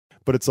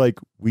but it's like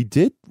we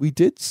did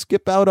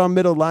skip out on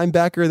middle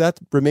linebacker. That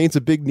remains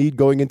a big need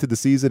going into the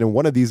season. And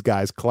one of these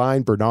guys,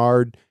 Klein,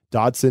 Bernard,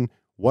 Dodson,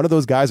 one of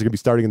those guys are going to be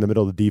starting in the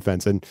middle of the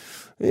defense. And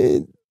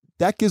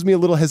that gives me a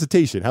little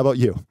hesitation. How about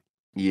you?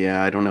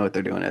 Yeah, I don't know what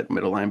they're doing at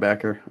middle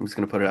linebacker. I'm just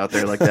going to put it out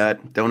there like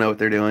that. Don't know what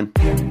they're doing.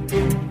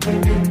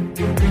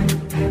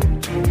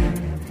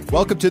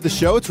 Welcome to the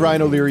show. It's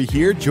Ryan O'Leary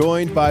here,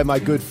 joined by my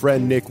good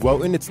friend Nick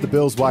Wojton. It's the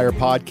Bills Wire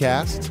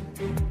podcast.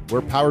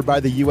 We're powered by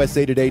the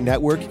USA Today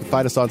Network. You can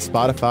find us on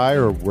Spotify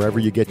or wherever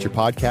you get your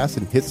podcasts,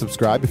 and hit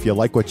subscribe if you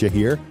like what you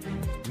hear.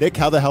 Nick,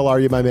 how the hell are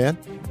you, my man?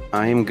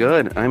 I'm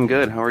good.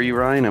 How are you,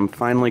 Ryan? I'm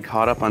finally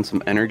caught up on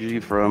some energy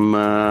from,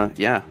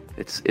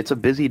 It's a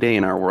busy day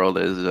in our world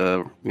as,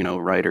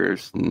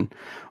 writers and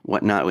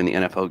whatnot when the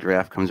NFL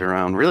draft comes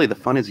around. Really, the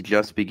fun is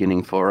just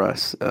beginning for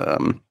us.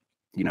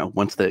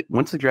 Once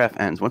the draft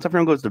ends, once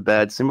everyone goes to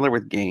bed, similar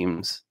with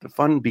games, the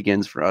fun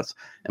begins for us.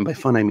 And by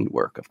fun, I mean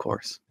work, of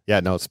course. Yeah,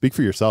 no, speak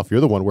for yourself.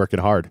 You're the one working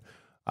hard.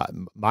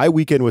 My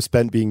weekend was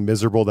spent being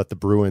miserable that the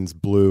Bruins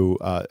blew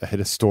a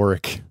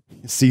historic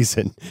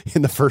season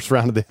in the first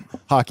round of the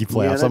hockey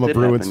playoffs. Yeah, I'm a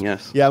Bruins. Happen,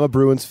 yes. Yeah, I'm a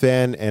Bruins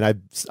fan, and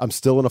I'm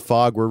still in a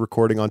fog. We're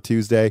recording on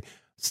Tuesday,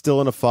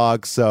 still in a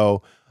fog.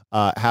 So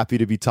happy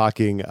to be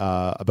talking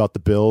about the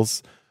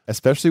Bills,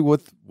 especially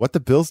with what the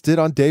Bills did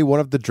on day one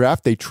of the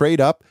draft. They trade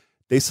up.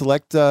 They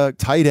select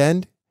tight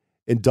end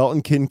in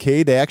Dalton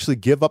Kincaid. They actually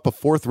give up a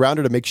fourth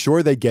rounder to make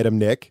sure they get him,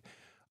 Nick,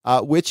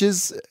 which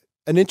is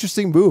an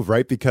interesting move,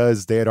 right?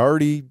 Because they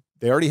already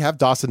have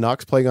Dawson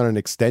Knox playing on an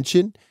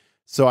extension.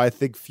 So I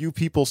think few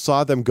people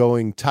saw them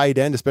going tight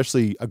end,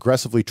 especially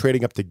aggressively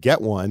trading up to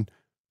get one.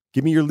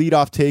 Give me your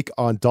leadoff take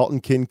on Dalton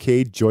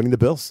Kincaid joining the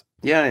Bills.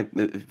 Yeah,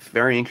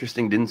 very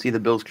interesting. Didn't see the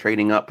Bills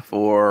trading up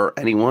for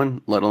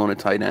anyone, let alone a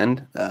tight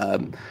end.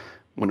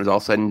 When it was all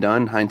said and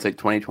done, hindsight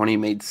 2020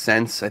 made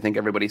sense. I think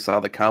everybody saw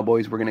the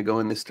Cowboys were going to go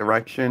in this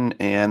direction,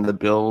 and the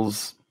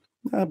Bills,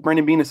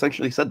 Brandon Beane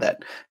essentially said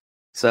that.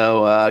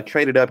 So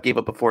traded up, gave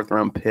up a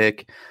fourth-round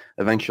pick,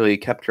 eventually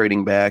kept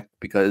trading back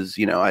because,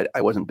 I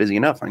wasn't busy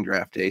enough on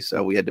draft day,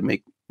 so we had to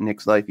make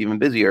Nick's life even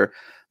busier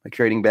by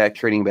trading back.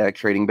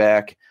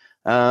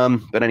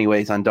 But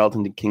anyways, on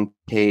Dalton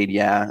Kincaid,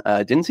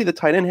 didn't see the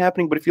tight end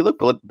happening, but if you look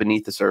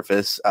beneath the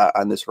surface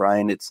on this,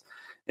 Ryan,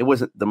 it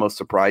wasn't the most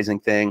surprising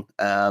thing.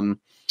 The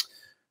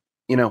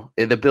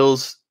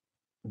Bills,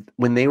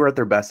 when they were at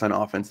their best on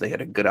offense, they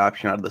had a good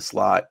option out of the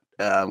slot.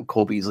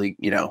 Cole Beasley,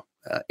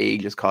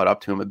 age has caught up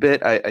to him a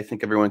bit, I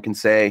think everyone can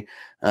say,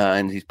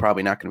 and he's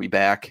probably not going to be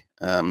back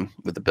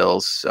with the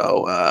Bills.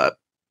 So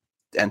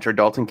enter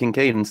Dalton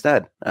Kincaid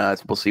instead. So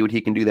we'll see what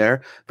he can do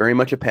there. Very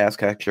much a pass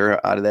catcher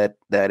out of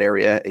that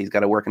area. He's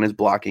got to work on his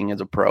blocking as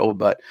a pro,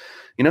 but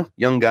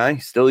young guy,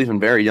 still even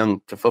very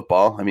young to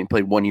football. I mean,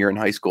 played 1 year in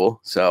high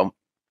school, so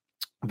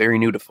very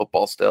new to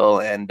football still,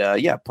 and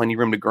plenty of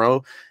room to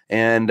grow.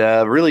 And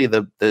really,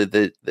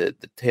 the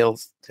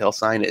tail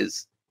sign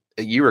is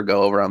a year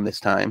ago around this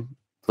time,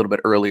 a little bit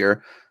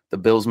earlier. The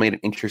Bills made an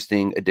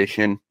interesting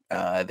addition.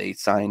 They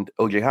signed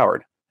O.J.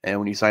 Howard, and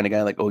when you sign a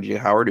guy like O.J.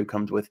 Howard, who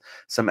comes with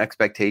some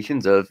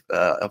expectations of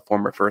a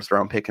former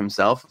first-round pick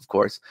himself, of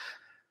course,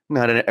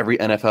 not in every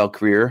NFL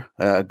career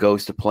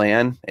goes to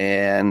plan,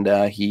 and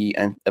he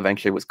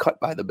eventually was cut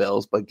by the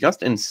Bills. But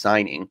just in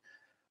signing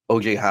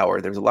O.J.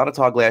 Howard, there was a lot of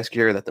talk last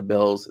year that the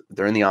Bills,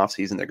 they're in the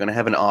offseason, they're going to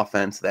have an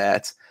offense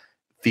that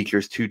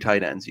features two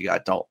tight ends. You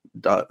got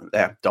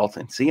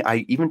Dalton. See,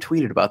 I even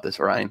tweeted about this,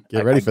 Ryan.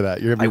 Get ready for that.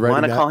 You're going to be I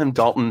want to call him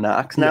Dalton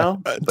Knox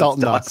now. Yeah,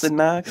 Dalton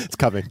Knox. It's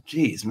coming.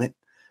 Jeez,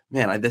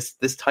 man,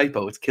 this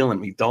typo, it's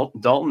killing me.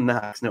 Dalton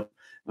Knox. No,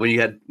 when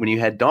you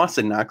had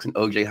Dawson Knox and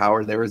O.J.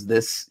 Howard, there was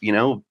this,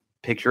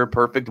 picture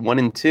perfect 1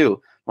 and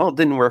 2. Well, it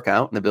didn't work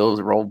out, and the Bills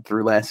rolled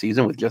through last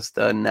season with just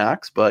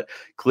Knox, but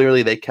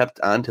clearly they kept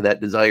on to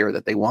that desire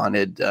that they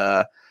wanted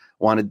that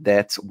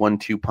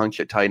 1-2 punch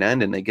at tight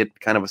end, and they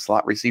get kind of a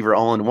slot receiver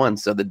all in one.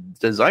 So the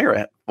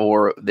desire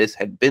for this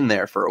had been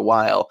there for a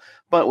while,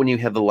 but when you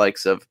have the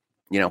likes of,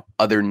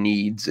 other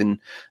needs and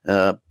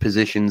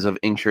positions of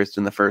interest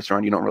in the first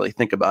round, you don't really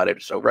think about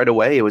it. So right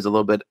away, it was a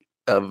little bit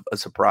of a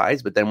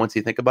surprise, but then once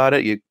you think about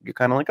it, you're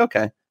kind of like,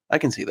 okay, I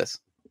can see this.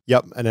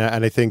 Yep, and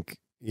I think,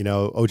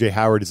 O.J.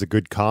 Howard is a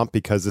good comp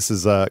because this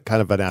is a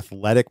kind of an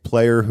athletic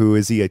player. Who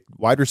is he, a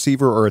wide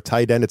receiver or a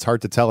tight end? It's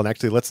hard to tell. And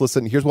actually, let's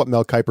listen. Here's what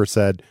Mel Kiper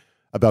said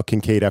about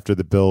Kincaid after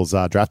the Bills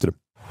drafted him.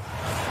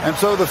 And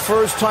so the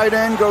first tight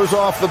end goes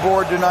off the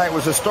board tonight.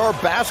 Was a star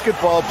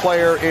basketball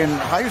player in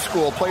high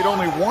school, played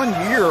only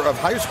 1 year of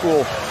high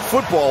school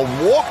football,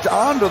 walked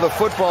onto the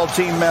football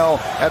team, Mel,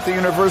 at the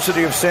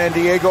University of San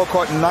Diego,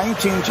 caught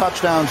 19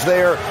 touchdowns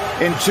there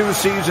in 2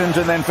 seasons,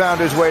 and then found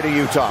his way to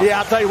Utah. Yeah,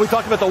 I'll tell you, we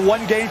talked about the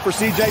one game for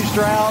C.J.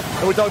 Stroud,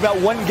 and we talked about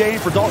one game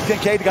for Dalton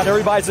Kincaid that got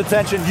everybody's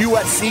attention,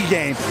 USC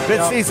game.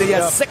 This season, he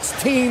has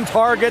 16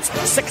 targets,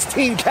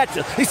 16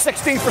 catches. He's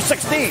 16 for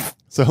 16.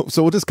 So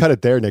we'll just cut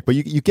it there, Nick. But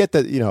you get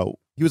that,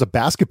 he was a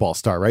basketball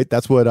star, right?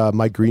 That's what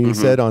Mike Green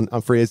said on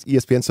for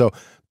ESPN. So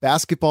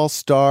basketball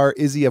star.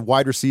 Is he a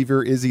wide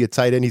receiver? Is he a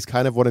tight end? He's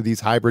kind of one of these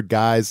hybrid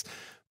guys.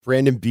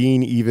 Brandon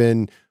Beane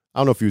even I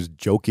don't know if he was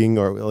joking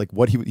or like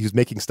what he was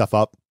making stuff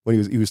up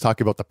when he was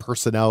talking about the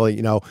personnel.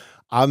 You know,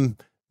 I'm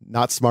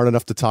not smart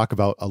enough to talk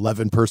about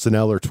 11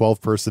 personnel or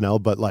 12 personnel,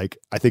 but like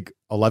I think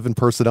 11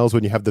 personnel is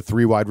when you have the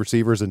 3 wide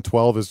receivers and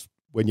 12 is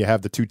when you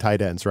have the 2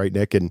 tight ends, right,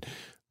 Nick? And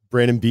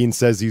Brandon Beane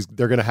says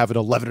they're going to have an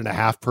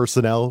 11.5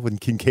 personnel when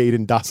Kincaid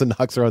and Dawson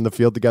Knox are on the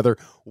field together.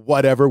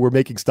 Whatever, we're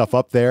making stuff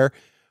up there.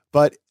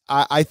 But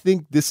I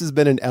think this has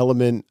been an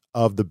element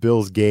of the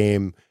Bills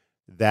game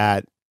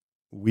that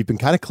we've been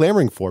kind of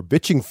clamoring for,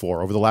 bitching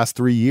for over the last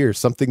 3 years,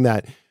 something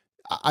that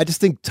I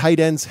just think tight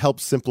ends help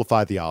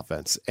simplify the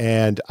offense.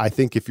 And I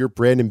think if you're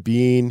Brandon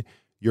Beane,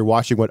 you're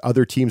watching what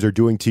other teams are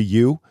doing to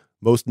you,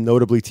 most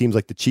notably teams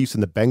like the Chiefs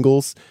and the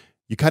Bengals,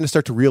 you kind of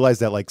start to realize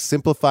that like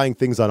simplifying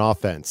things on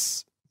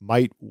offense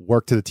might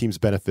work to the team's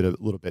benefit a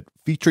little bit.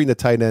 Featuring the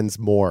tight ends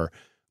more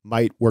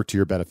might work to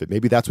your benefit.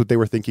 Maybe that's what they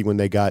were thinking when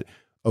they got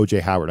O.J.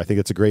 Howard. I think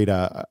it's a great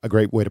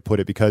way to put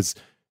it, because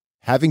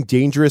having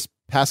dangerous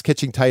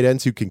pass-catching tight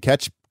ends who can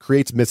catch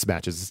creates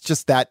mismatches. It's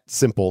just that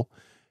simple.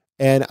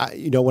 And,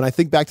 when I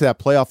think back to that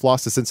playoff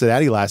loss to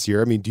Cincinnati last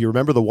year, I mean, do you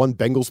remember the one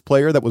Bengals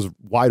player that was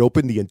wide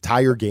open the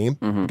entire game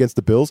against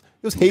the Bills?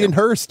 It was Hayden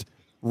Hurst,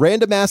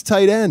 random-ass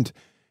tight end.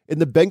 And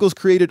the Bengals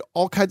created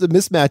all kinds of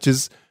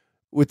mismatches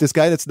with this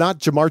guy that's not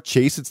Jamar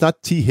Chase. It's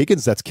not T.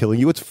 Higgins that's killing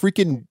you. It's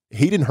freaking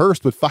Hayden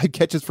Hurst with 5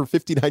 catches for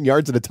 59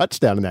 yards and a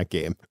touchdown in that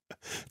game.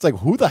 It's like,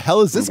 who the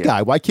hell is this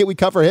guy? Why can't we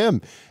cover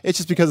him? It's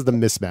just because of the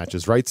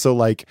mismatches, right? So,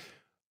 like,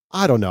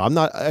 I don't know.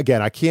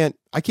 I can't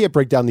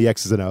break down the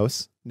X's and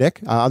O's,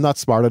 Nick. I'm not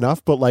smart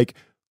enough, but like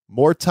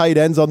more tight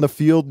ends on the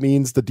field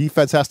means the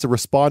defense has to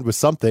respond with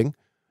something.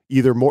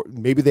 Either more,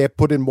 maybe they have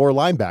put in more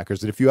linebackers.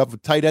 And if you have a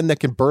tight end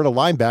that can burn a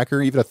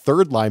linebacker, even a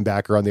third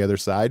linebacker on the other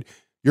side,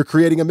 you're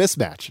creating a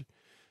mismatch.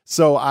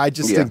 So I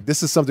just think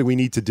this is something we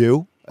need to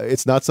do.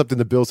 It's not something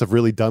the Bills have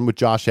really done with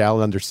Josh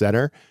Allen under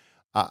center.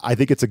 I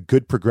think it's a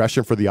good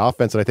progression for the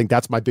offense. And I think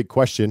that's my big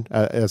question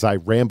as I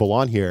ramble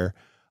on here.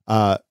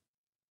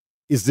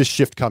 Is this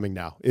shift coming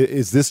now?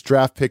 Is this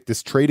draft pick,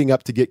 this trading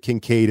up to get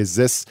Kincaid, is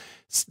this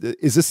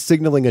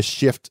signaling a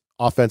shift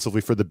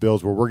offensively for the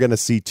Bills where we're going to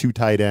see 2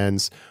 tight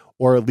ends,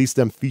 or at least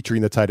them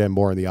featuring the tight end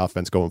more in the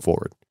offense going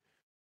forward?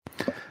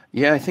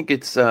 Yeah, I think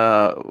it's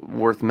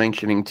worth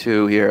mentioning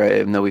too here.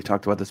 I know we've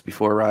talked about this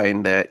before,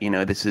 Ryan, that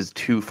this is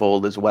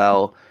twofold as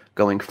well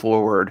going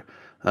forward.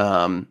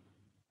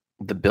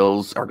 The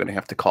Bills are going to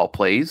have to call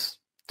plays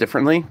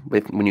differently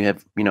when you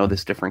have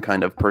this different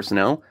kind of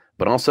personnel,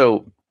 but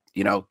also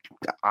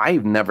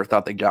I've never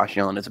thought that Josh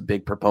Allen is a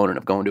big proponent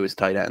of going to his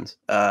tight ends.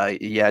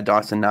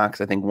 Dawson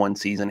Knox, I think one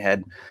season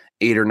had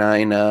 8 or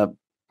 9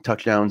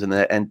 touchdowns and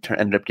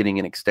ended up getting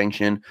an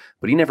extension,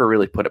 but he never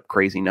really put up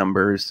crazy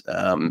numbers.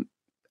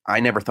 I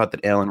never thought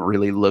that Allen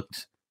really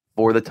looked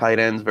for the tight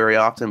ends very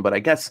often, but I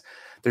guess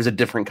there's a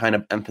different kind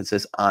of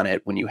emphasis on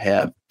it when you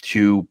have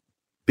 2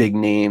 big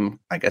name,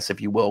 I guess,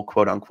 if you will,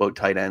 quote unquote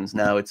tight ends.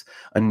 Now it's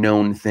a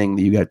known thing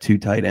that you got 2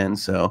 tight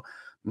ends. So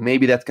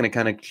maybe that's going to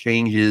kind of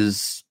change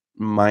his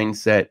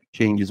mindset,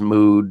 change his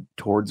mood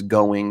towards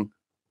going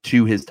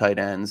to his tight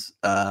ends.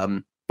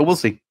 But we'll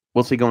see.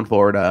 We'll see going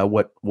forward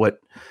what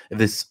if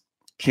this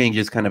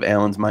changes kind of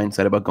Allen's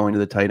mindset about going to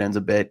the tight ends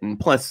a bit. And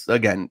plus,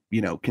 again,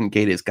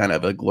 Kincaid is kind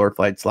of a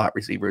glorified slot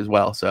receiver as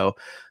well. So,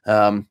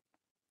 going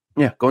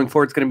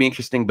forward, it's going to be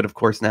interesting. But of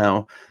course,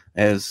 now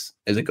as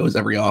it goes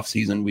every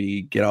offseason,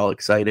 we get all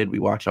excited. We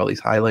watch all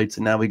these highlights,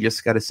 and now we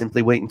just got to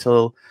simply wait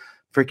until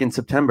freaking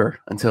September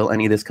until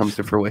any of this comes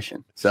to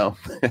fruition. So,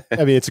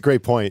 I mean, it's a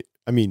great point.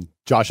 I mean,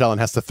 Josh Allen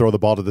has to throw the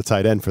ball to the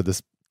tight end for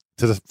this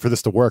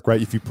to work,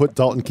 right? If you put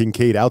Dalton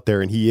Kincaid out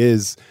there, and he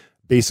is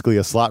basically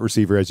a slot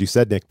receiver, as you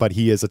said, Nick, but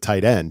he is a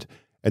tight end,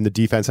 and the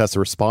defense has to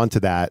respond to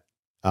that.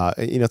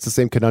 It's the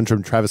same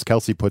conundrum Travis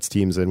Kelce puts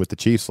teams in with the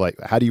Chiefs. Like,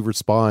 how do you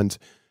respond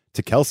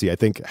to Kelce? I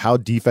think how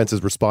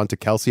defenses respond to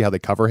Kelce, how they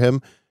cover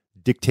him,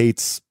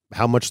 dictates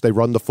how much they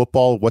run the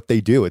football, what they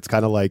do. It's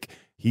kind of like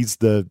he's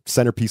the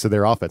centerpiece of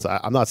their offense.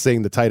 I'm not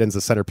saying the tight end's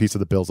the centerpiece of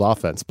the Bills'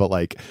 offense, but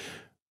like,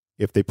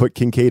 if they put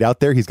Kincaid out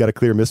there, he's got a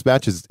clear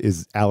mismatch.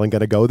 Is Allen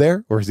going to go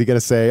there, or is he going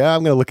to say,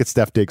 I'm going to look at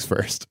Steph Diggs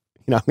first?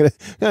 I'm going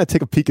to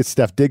take a peek at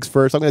Steph Diggs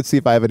first. I'm going to see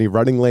if I have any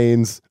running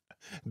lanes.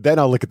 Then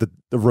I'll look at the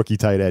rookie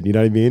tight end. You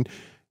know what I mean?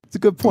 It's a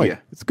good point. Yeah.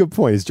 It's a good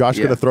point. Is Josh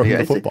going to throw him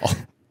the football?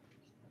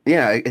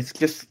 It's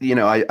just,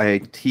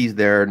 I teased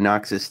there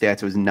Knox's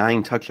stats. It was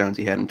 9 touchdowns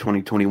he had in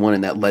 2021,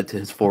 and that led to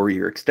his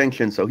 4-year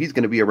extension. So he's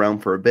going to be around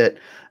for a bit,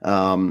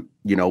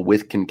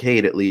 with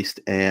Kincaid at least.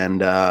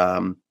 And,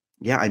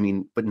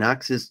 but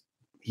Knox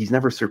he's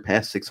never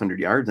surpassed 600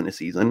 yards in a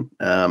season.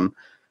 I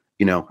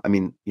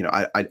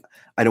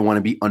don't want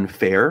to be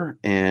unfair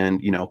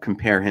and,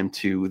 compare him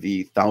to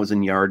the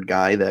 1,000-yard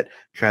guy that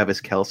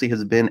Travis Kelce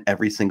has been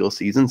every single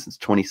season since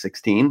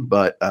 2016.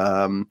 But,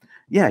 when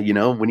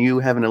you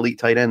have an elite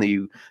tight end that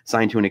you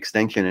sign to an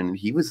extension, and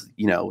he was,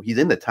 he's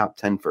in the top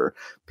 10 for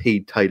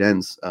paid tight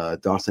ends,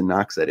 Dawson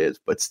Knox, that is.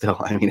 But still,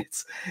 I mean,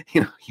 it's,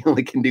 he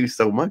only can do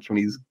so much when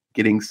he's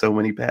getting so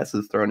many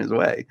passes thrown his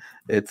way.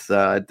 It's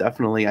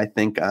definitely, I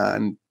think,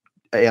 on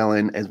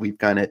Allen, as we've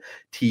kind of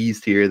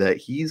teased here, that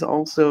he's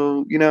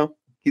also,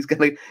 he's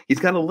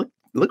gotta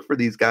look for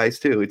these guys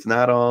too. It's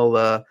not all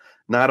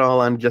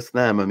on just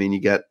them. I mean,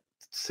 you got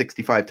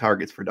 65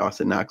 targets for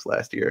Dawson Knox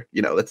last year.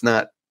 That's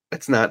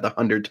not the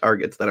 100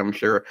 targets that I'm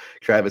sure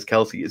Travis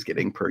Kelce is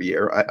getting per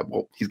year.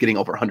 He's getting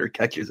over 100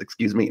 catches,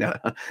 excuse me, not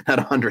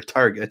 100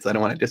 targets. I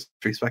don't want to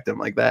disrespect him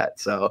like that.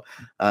 So,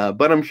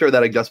 but I'm sure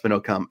that adjustment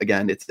will come.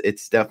 Again,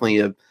 it's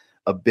definitely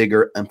a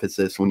bigger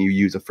emphasis when you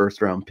use a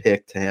first round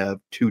pick to have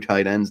 2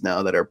 tight ends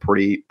now that are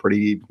pretty,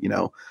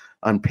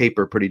 on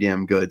paper, pretty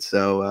damn good.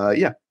 So,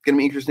 going to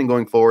be interesting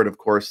going forward, of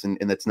course, and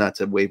that's not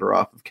to waver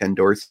off of Ken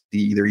Dorsey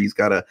either. He's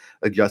got to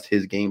adjust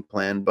his game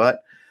plan.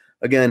 But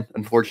again,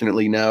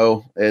 unfortunately,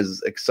 now,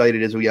 as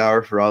excited as we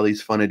are for all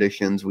these fun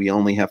additions, we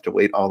only have to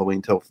wait all the way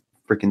until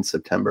freaking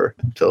September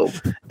until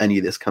any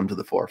of this come to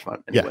the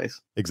forefront anyways.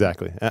 Yeah,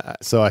 exactly.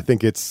 So I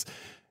think it's,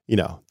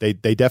 they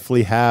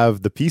definitely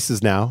have the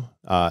pieces now,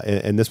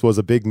 and this was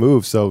a big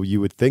move. So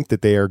you would think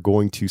that they are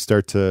going to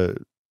start to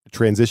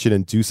transition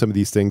and do some of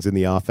these things in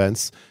the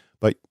offense.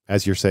 But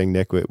as you're saying,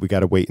 Nick, we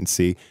got to wait and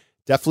see.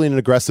 Definitely an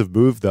aggressive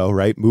move, though,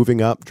 right?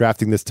 Moving up,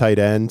 drafting this tight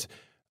end.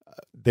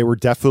 There were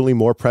definitely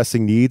more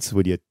pressing needs.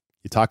 When you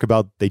talk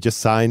about, they just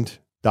signed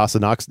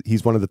Dawson Knox.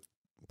 He's one of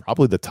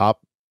probably the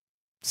top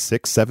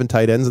 6-7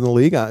 tight ends in the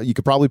league. You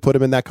could probably put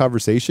him in that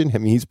conversation. I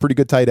mean, he's a pretty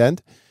good tight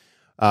end.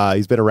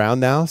 He's been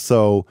around now,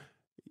 so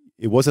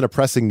it wasn't a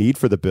pressing need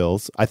for the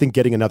Bills. I think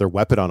getting another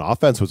weapon on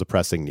offense was a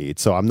pressing need,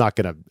 so I'm not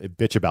going to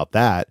bitch about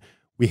that.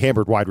 We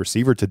hammered wide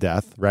receiver to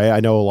death, right? I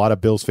know a lot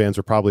of Bills fans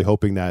were probably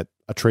hoping that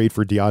a trade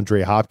for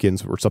DeAndre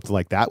Hopkins or something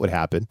like that would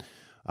happen.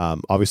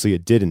 Obviously,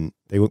 it didn't.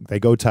 They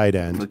go tight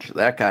end. Which,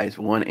 that guy's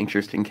one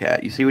interesting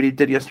cat. You see what he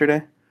did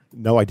yesterday?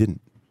 No, I didn't.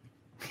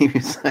 He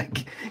was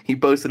he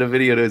posted a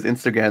video to his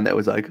Instagram that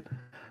was like,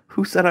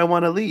 "Who said I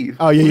want to leave?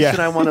 Oh, yeah, Who yeah. said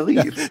I want to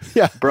leave?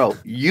 Yeah. Bro,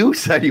 you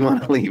said you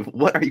want to leave.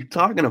 What are you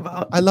talking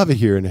about? I love it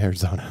here in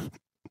Arizona."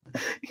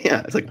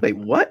 Yeah, it's like, wait,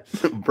 what?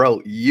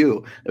 Bro,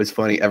 you. It was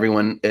funny.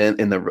 Everyone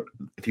in the,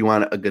 if you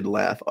want a good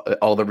laugh,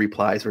 all the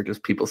replies were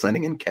just people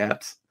sending in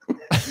caps. You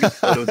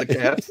thought it was a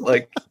caps?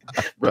 Like,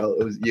 bro,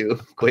 it was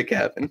you. Quit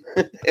capping.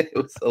 It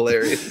was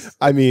hilarious.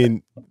 I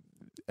mean,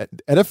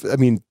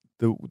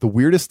 the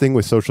weirdest thing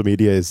with social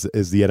media is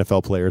the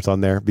NFL players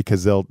on there,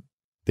 because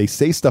they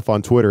say stuff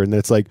on Twitter and then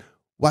it's like,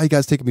 why are you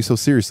guys taking me so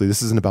seriously?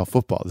 This isn't about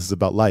football. This is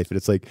about life. And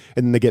it's like,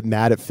 and then they get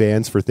mad at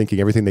fans for thinking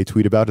everything they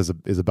tweet about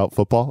is about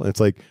football. And it's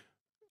like,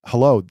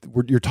 hello,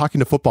 you're talking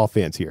to football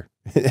fans here.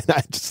 And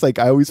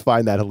I always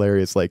find that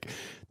hilarious. Like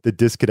the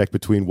disconnect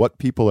between what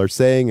people are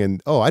saying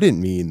and, oh, I didn't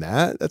mean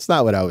that. That's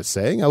not what I was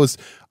saying. I was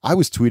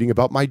tweeting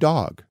about my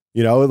dog,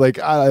 like,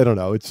 I don't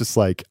know. It's just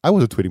like, I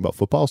wasn't tweeting about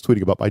football. I was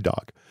tweeting about my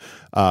dog.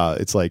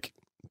 It's like,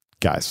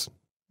 guys,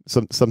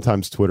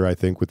 sometimes Twitter, I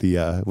think with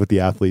the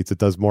athletes, it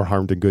does more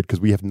harm than good, because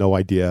we have no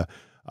idea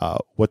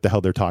what the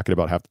hell they're talking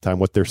about half the time,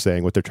 what they're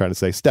saying, what they're trying to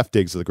say. Steph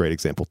Diggs is a great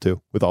example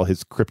too, with all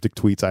his cryptic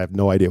tweets. I have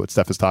no idea what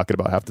Steph is talking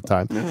about half the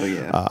time. Oh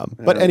yeah.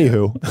 But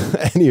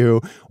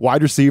anywho,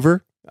 wide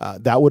receiver,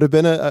 that would have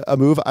been a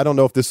move. I don't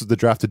know if this was the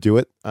draft to do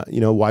it.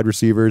 Wide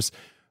receivers,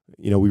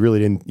 we really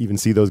didn't even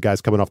see those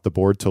guys coming off the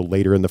board till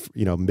later in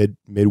the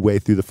midway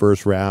through the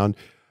first round.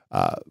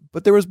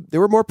 But there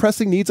were more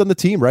pressing needs on the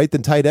team, right,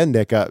 than tight end,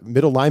 Nick.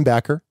 Middle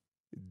linebacker,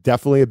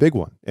 definitely a big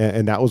one.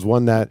 And that was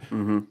one that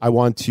I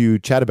want to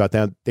chat about.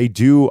 Now, they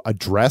do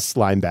address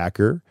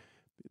linebacker.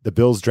 The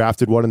Bills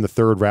drafted one in the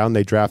 3rd round.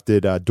 They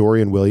drafted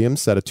Dorian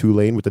Williams out of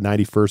Tulane with the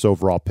 91st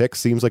overall pick.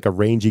 Seems like a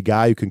rangy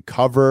guy who can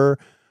cover.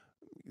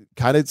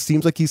 Kind of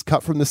seems like he's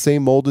cut from the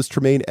same mold as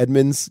Tremaine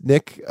Edmunds,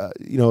 Nick,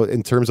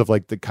 in terms of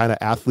like the kind of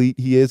athlete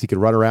he is. He can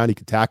run around, he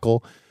can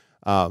tackle.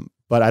 But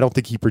I don't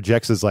think he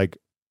projects as like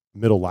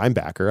middle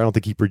linebacker. I don't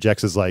think he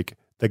projects as like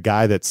the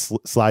guy that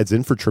slides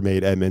in for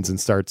Tremaine Edmunds and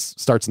starts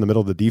in the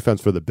middle of the defense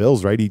for the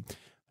Bills, right? I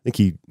think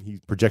he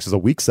projects as a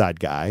weak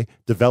side guy,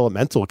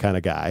 developmental kind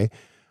of guy.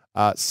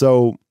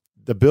 So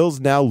the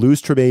Bills now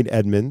lose Tremaine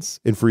Edmunds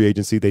in free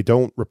agency. They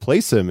don't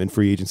replace him in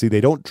free agency.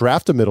 They don't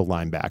draft a middle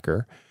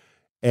linebacker.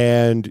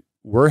 And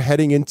we're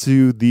heading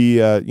into the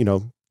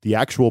the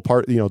actual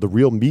part, the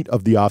real meat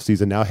of the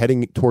offseason now,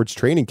 heading towards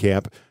training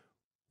camp.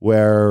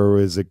 Where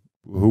is it?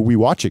 Who are we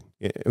watching?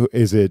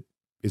 Is it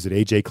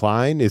AJ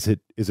Klein? Is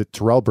it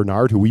Terrell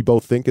Bernard, who we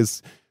both think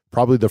is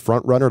probably the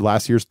front runner?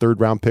 Last year's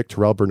 3rd round pick,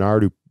 Terrell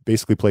Bernard, who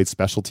basically played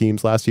special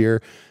teams last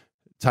year.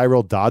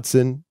 Tyrell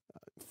Dodson,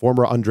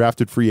 former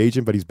undrafted free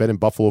agent, but he's been in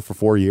Buffalo for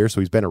 4 years,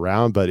 so he's been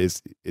around. But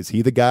is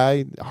he the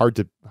guy? Hard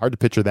to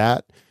picture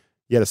that.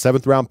 He had a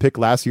 7th round pick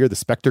last year, the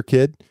Spectre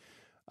kid.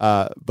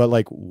 But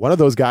like one of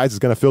those guys is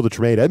going to fill the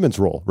Tremaine Edmunds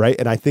role, right?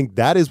 And I think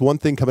that is one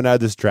thing coming out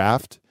of this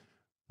draft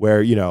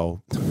where,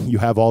 you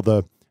have all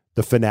the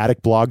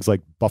fanatic blogs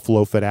like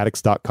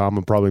buffalofanatics.com.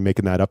 I'm probably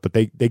making that up, but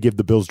they give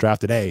the Bills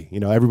draft an A.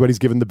 Everybody's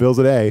giving the Bills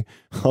an A,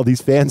 all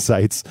these fan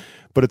sites.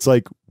 But it's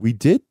like, we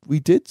did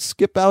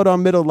skip out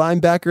on middle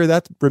linebacker.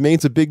 That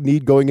remains a big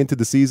need going into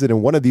the season.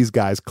 And one of these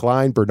guys,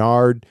 Klein,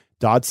 Bernard,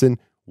 Dodson,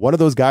 one of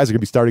those guys are going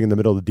to be starting in the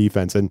middle of the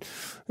defense. And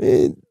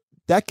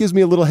that gives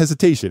me a little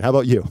hesitation. How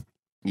about you?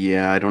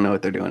 Yeah, I don't know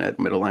what they're doing at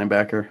middle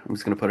linebacker. I'm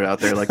just going to put it out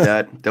there like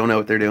that. Don't know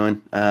what they're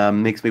doing.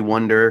 Makes me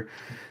wonder,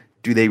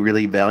 do they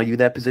really value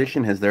that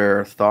position? Has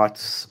their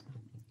thoughts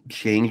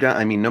changed?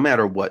 I mean, no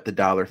matter what the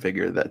dollar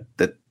figure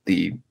that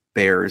the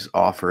Bears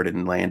offered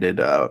and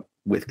landed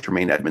with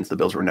Tremaine Edmunds, the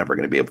Bills were never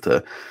going to be able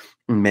to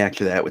match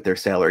that with their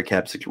salary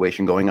cap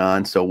situation going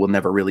on. So we'll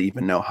never really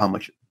even know how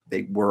much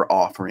they were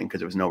offering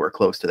because it was nowhere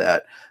close to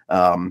that.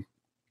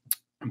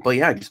 But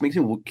yeah, it just makes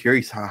me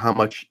curious how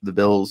much the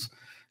Bills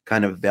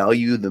kind of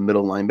value the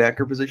middle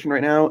linebacker position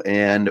right now.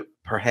 And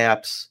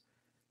perhaps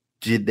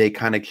did they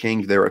kind of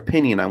change their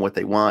opinion on what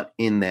they want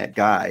in that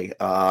guy?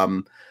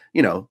 The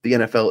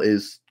NFL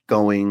is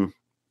going,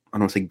 I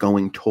don't want to say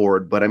going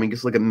toward, but I mean,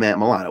 just look at Matt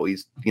Milano.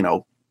 He's,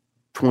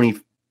 20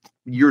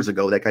 years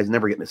ago, that guy's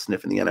never getting a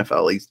sniff in the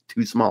NFL. He's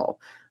too small.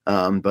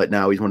 But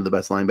now he's one of the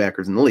best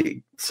linebackers in the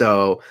league.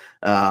 So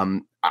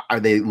are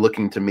they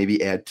looking to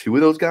maybe add two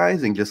of those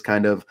guys and just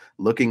kind of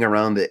looking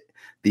around the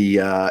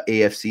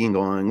AFC and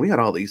going, we got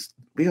all these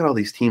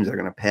teams that are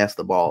going to pass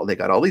the ball. They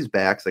got all these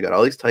backs. They got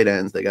all these tight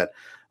ends. They got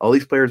all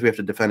these players we have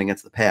to defend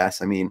against the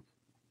pass. I mean,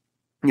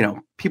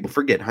 people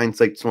forget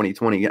hindsight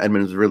 2020.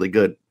 Edmunds was really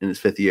good in his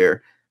fifth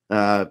year.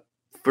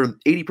 For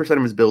 80%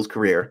 of his Bills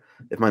career,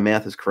 if my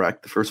math is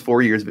correct, the first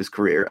 4 years of his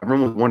career,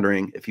 everyone was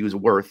wondering if he was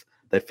worth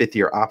that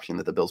fifth-year option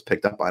that the Bills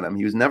picked up on him.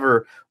 He was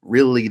never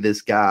really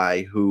this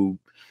guy who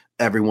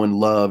everyone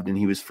loved, and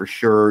he was for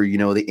sure,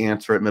 the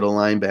answer at middle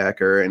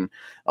linebacker and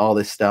all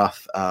this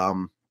stuff.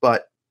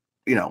 But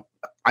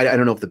I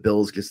don't know if the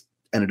Bills just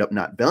ended up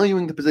not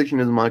valuing the position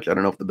as much. I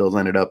don't know if the Bills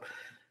ended up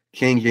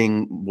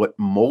changing what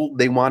mold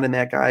they want in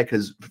that guy.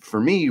 Because for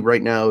me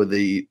right now,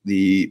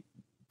 the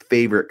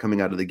favorite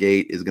coming out of the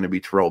gate is going to be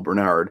Terrell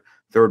Bernard,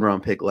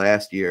 third-round pick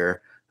last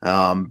year.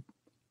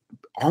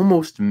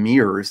 Almost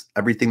mirrors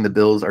everything the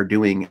Bills are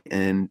doing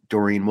in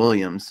Dorian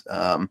Williams.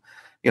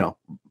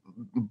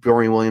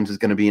 Dorian Williams is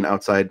going to be an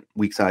outside,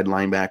 weak side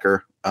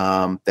linebacker.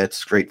 That's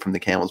straight from the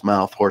camel's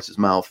mouth, horse's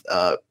mouth.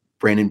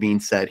 Brandon Beane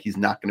said he's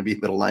not going to be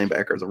a middle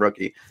linebacker as a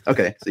rookie.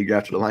 Okay, so you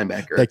drafted a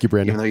linebacker. Thank you,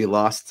 Brandon. Even though you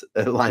lost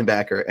a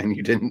linebacker and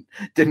you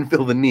didn't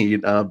fill the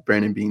need,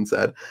 Brandon Beane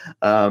said.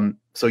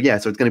 So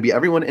it's going to be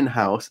everyone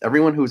in-house.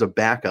 Everyone who's a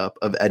backup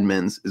of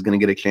Edmunds is going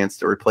to get a chance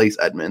to replace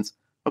Edmunds.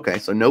 Okay,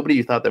 so nobody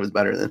you thought that was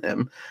better than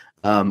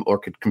him or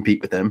could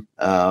compete with him.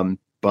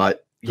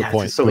 But yeah,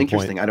 it's so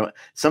interesting.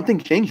 Something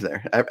changed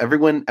there.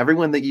 Everyone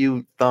that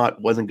you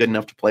thought wasn't good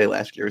enough to play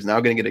last year is now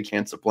going to get a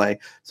chance to play.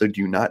 So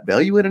do you not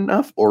value it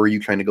enough, or are you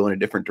trying to go in a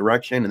different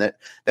direction? And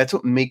that's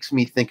what makes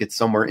me think it's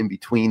somewhere in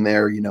between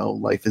there.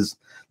 Life is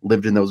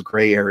lived in those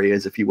gray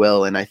areas, if you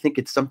will. And I think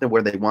it's something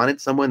where they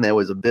wanted someone that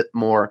was a bit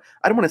more,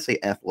 I don't want to say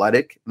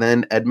athletic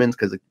than Edmunds,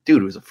 because the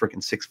dude was a freaking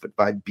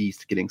 6'5"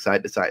 beast getting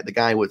side to side. The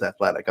guy was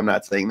athletic. I'm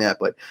not saying that,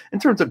 but in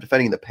terms of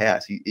defending the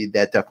pass,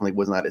 that definitely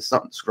was not his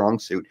strong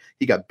suit.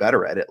 He got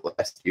better at it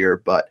last year,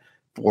 but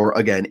for,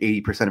 again,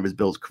 80% of his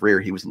Bills career,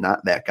 he was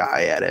not that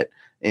guy at it.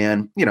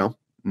 And,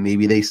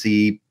 maybe they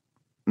see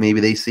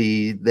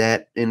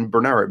that in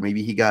Bernard.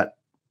 Maybe he got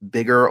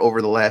bigger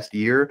over the last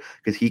year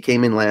because he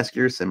came in last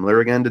year, similar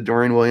again to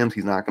Dorian Williams.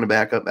 He's not going to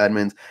back up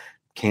Edmunds.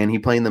 Can he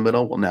play in the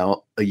middle? Well,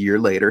 now a year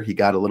later, he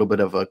got a little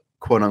bit of a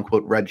quote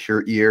unquote red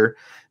shirt year,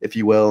 if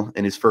you will,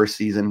 in his first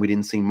season. We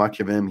didn't see much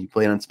of him. He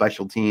played on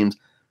special teams.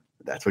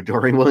 That's what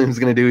Dorian Williams is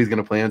going to do. He's going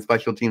to play on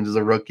special teams as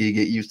a rookie,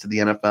 get used to the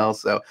NFL.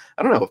 So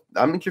I don't know.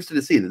 I'm interested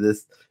to see that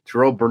this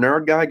Terrell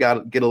Bernard guy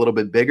get a little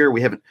bit bigger.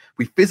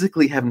 We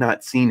physically have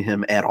not seen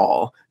him at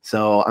all.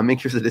 So I'm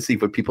interested to see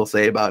what people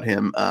say about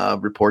him.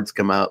 Reports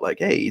come out like,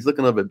 hey, he's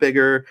looking a little bit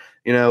bigger.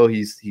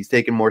 He's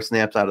taking more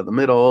snaps out of the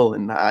middle.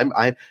 And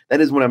that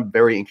is what I'm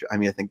very interested. I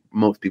mean, I think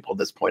most people at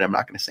this point, I'm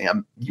not going to say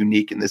I'm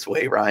unique in this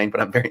way, Ryan, but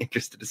I'm very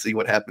interested to see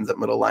what happens at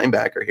middle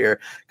linebacker here.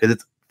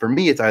 Because for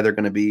me, it's either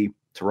going to be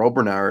Terrell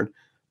Bernard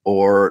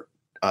or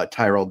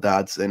Tyrell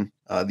Dodson.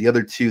 The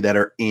other two that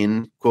are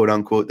in, quote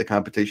unquote, the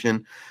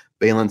competition,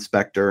 Balin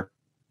Spector.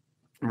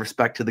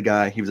 Respect to the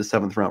guy. He was a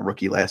 7th-round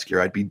rookie last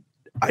year.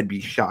 I'd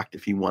be shocked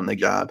if he won the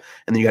job.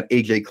 And then you got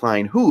AJ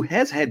Klein, who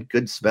has had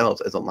good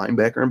spells as a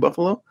linebacker in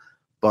Buffalo,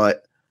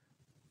 but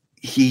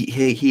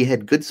he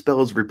had good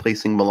spells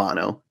replacing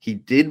Milano. He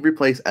did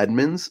replace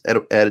Edmunds at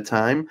a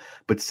time,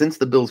 but since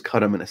the Bills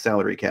cut him in a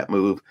salary cap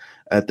move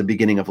at the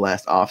beginning of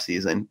last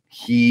offseason,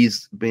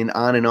 he's been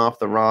on and off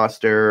the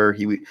roster.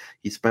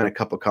 He spent a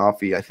cup of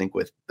coffee, I think,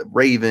 with the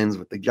Ravens,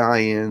 with the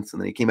Giants,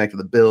 and then he came back to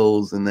the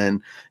Bills, and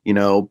then,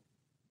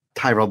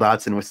 Tyrell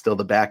Dodson was still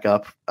the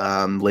backup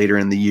later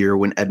in the year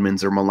when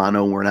Edmunds or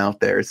Milano weren't out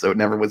there. So it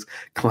never was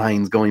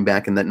Klein's going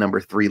back in that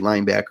number 3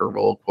 linebacker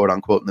role, quote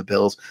unquote, in the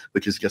Bills,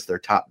 which is just their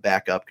top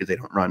backup because they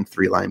don't run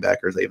 3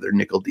 linebackers. They have their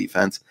nickel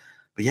defense.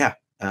 But yeah,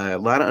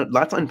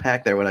 lots to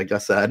unpack there, what I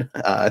just said.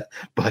 I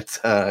guess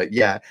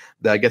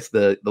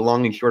the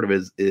long and short of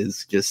it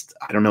is just,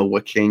 I don't know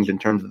what changed in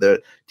terms of the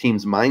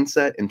team's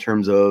mindset, in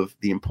terms of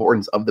the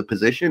importance of the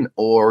position,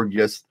 or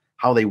just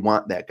how they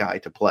want that guy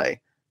to play.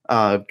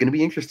 Going to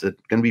be interested.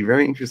 Going to be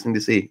very interesting to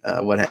see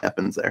what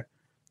happens there.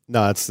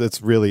 No,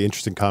 it's really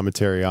interesting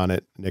commentary on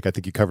it, Nick. I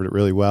think you covered it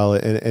really well,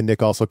 and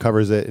Nick also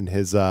covers it in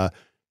his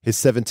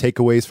 7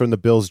 takeaways from the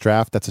Bills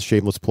draft. That's a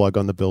shameless plug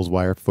on the Bills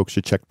Wire. Folks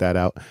should check that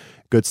out.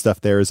 Good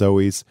stuff there as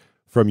always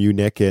from you,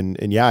 Nick. And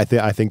yeah, I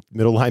think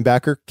middle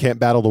linebacker can't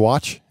battle to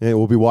watch, and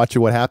we'll be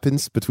watching what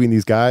happens between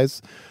these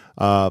guys.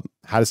 How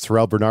does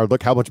Terrell Bernard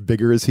look? How much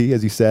bigger is he,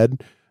 as you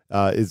said?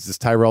 Is this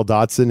Tyrell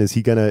Dodson? Is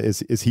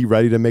he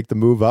ready to make the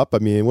move up? I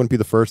mean, it wouldn't be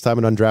the first time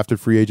an undrafted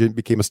free agent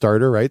became a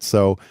starter, right?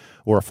 So,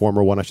 or a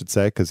former one, I should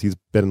say, because he's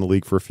been in the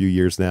league for a few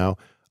years now.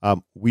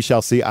 We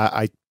shall see.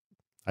 I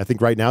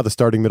think right now the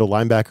starting middle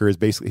linebacker is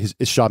basically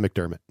is Sean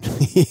McDermott.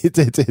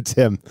 it's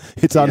him.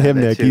 It's on him,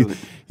 Nick.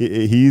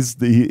 He's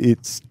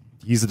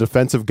a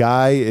defensive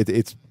guy. He's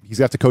going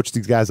to have to coach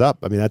these guys up.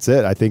 I mean, that's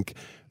it. I think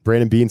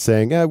Brandon Beane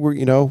saying,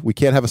 we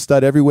can't have a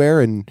stud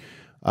everywhere, and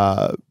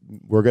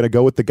we're going to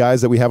go with the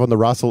guys that we have on the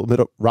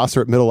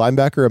roster at middle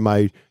linebacker, and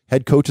my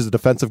head coach is a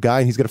defensive guy,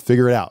 and he's going to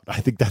figure it out.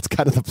 I think that's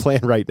kind of the plan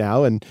right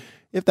now, and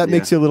if that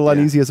makes you a little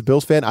uneasy as a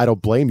Bills fan, I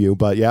don't blame you.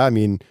 But yeah, I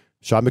mean,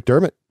 Sean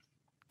McDermott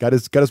got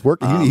his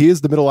work. He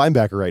is the middle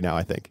linebacker right now.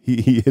 I think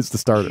he is the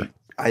starter.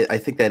 I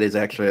think that is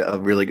actually a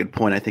really good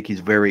point. I think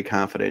he's very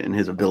confident in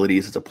his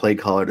abilities as a play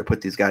caller to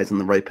put these guys in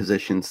the right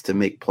positions to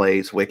make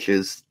plays, which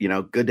is,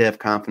 good to have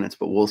confidence,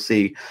 but we'll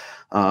see.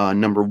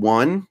 Number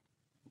 1,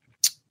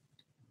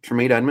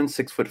 Tremaine Edmunds,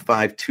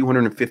 6'5",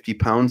 250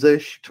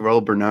 pounds-ish.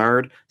 Terrell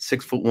Bernard,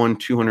 6'1",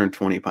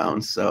 220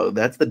 pounds. So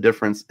that's the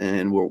difference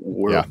in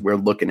we're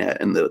looking at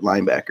in the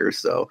linebackers.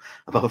 So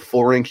about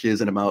 4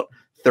 inches and about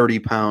 30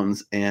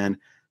 pounds. And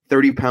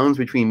 30 pounds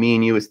between me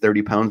and you is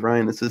 30 pounds,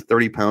 Ryan. This is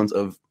 30 pounds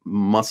of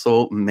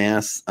muscle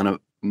mass on a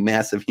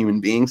massive human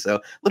being. So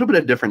a little bit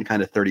of different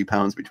kind of 30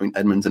 pounds between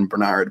Edmunds and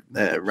Bernard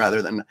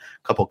rather than a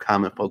couple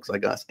common folks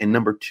like us. And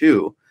number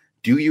 2,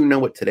 do you know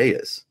what today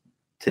is?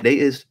 Today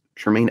is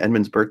Tremaine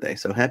Edmunds' birthday.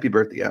 So happy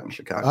birthday out in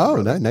Chicago.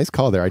 Oh, nice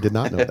call there. I did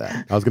not know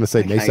that. I was going to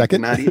say May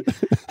 2nd.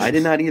 I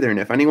did not either. And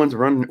if anyone's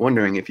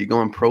wondering, if you go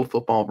on Pro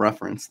Football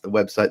Reference, the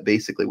website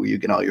basically where you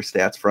get all your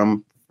stats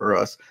from for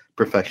us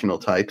professional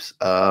types,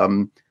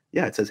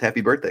 it says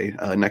happy birthday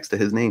next to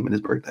his name and his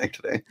birthday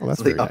today. Well,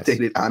 so they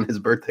updated on his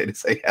birthday to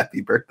say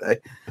happy birthday.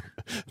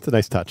 It's a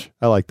nice touch.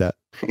 I like that.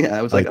 Yeah,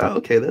 I was like,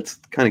 okay, that's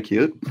kind of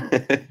cute.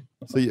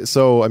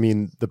 So I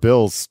mean, the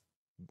Bills,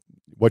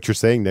 what you're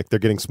saying, Nick, they're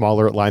getting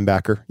smaller at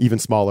linebacker, even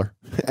smaller.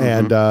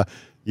 And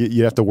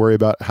you have to worry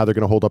about how they're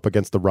going to hold up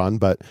against the run.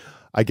 But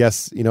I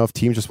guess, if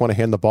teams just want to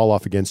hand the ball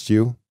off against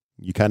you,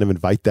 you kind of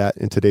invite that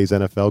in today's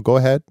NFL. Go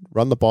ahead,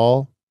 run the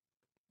ball.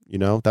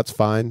 That's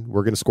fine.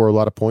 We're going to score a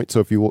lot of points. So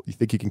if you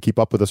think you can keep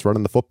up with us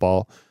running the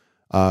football,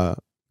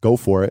 go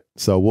for it.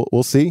 So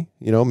we'll see.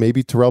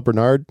 Maybe Terrell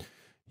Bernard,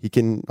 he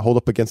can hold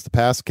up against the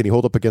pass. Can he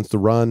hold up against the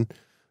run?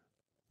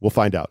 We'll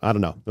find out. I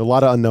don't know. There are a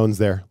lot of unknowns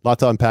there. A lot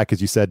to unpack,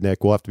 as you said,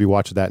 Nick. We'll have to be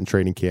watching that in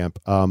training camp.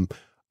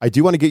 I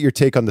do want to get your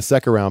take on the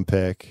second round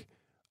pick,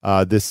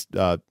 this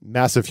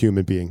massive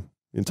human being.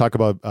 And talk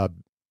about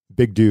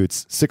big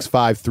dudes,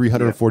 6'5",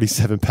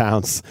 347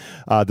 pounds.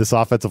 This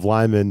offensive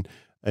lineman,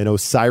 and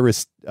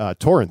Osiris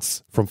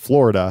Torrance from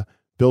Florida.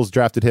 Bills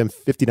drafted him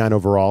 59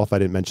 overall, if I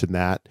didn't mention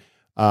that.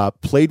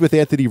 Played with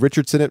Anthony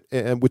Richardson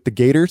with the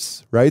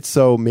Gators, right?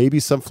 So maybe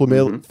some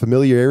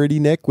familiarity,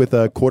 Nick, with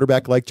a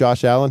quarterback like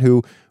Josh Allen,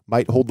 who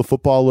might hold the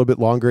football a little bit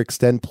longer,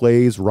 extend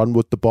plays, run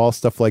with the ball,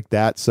 stuff like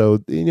that.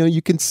 So,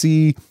 you can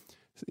see,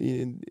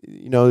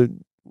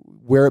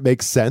 where it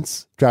makes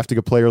sense drafting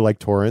a player like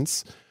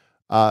Torrance.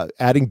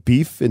 Adding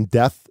beef and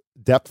depth,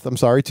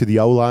 to the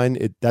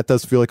O-line, that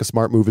does feel like a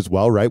smart move as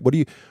well, right? What do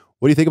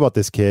you think about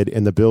this kid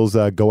and the Bills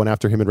going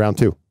after him in round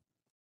 2?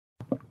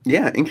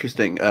 Yeah,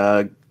 interesting.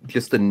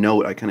 Just a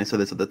note, I kind of said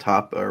this at the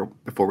top or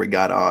before we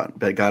got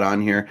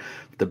on here.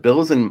 The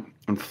Bills in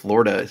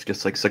Florida is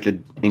just like such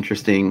an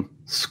interesting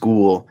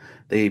school.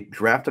 They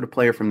drafted a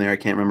player from there, I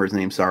can't remember his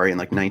name, sorry, in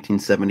like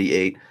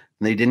 1978.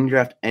 And they didn't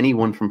draft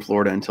anyone from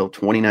Florida until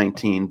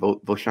 2019,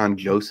 Voshan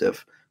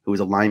Joseph, who was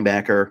a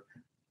linebacker,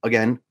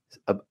 again,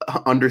 a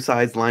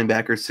undersized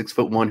linebacker,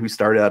 6'1", who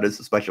started out as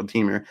a special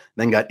teamer,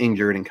 then got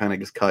injured and kind of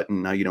just cut,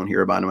 and now you don't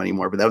hear about him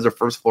anymore. But that was our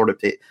first Florida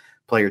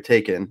player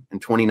taken in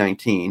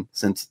 2019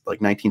 since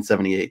like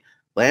 1978.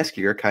 Last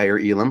year, Kyer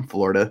Elam,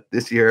 Florida.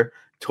 This year,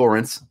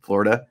 Torrance,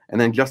 Florida.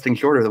 And then Justin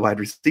Shorter, the wide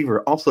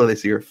receiver, also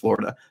this year,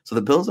 Florida. So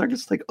the Bills are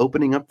just like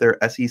opening up their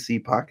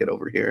SEC pocket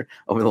over here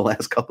over the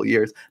last couple of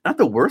years. Not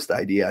the worst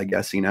idea, I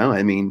guess,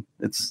 I mean,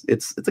 it's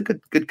a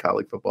good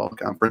college football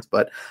conference.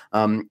 But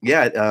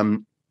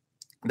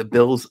the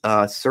Bills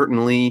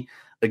certainly,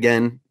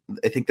 again,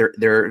 I think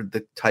they're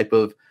the type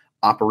of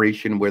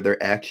operation where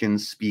their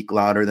actions speak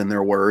louder than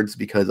their words,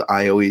 because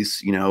I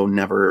always,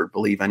 never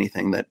believe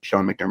anything that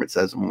Sean McDermott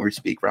says when we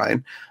speak,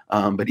 Ryan.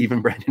 But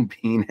even Brandon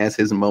Beane has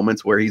his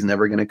moments where he's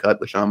never going to cut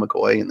LaShawn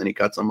McCoy, and then he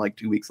cuts him like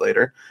 2 weeks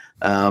later.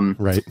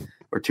 Right.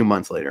 Or 2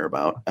 months later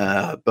about.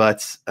 The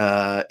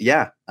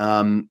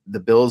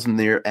Bills and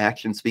their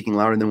actions speaking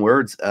louder than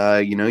words.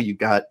 You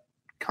got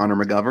Connor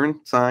McGovern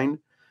signed.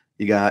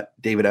 You got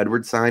David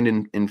Edwards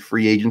signed in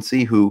free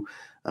agency, who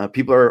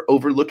people are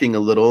overlooking a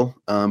little,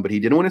 but he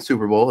didn't win a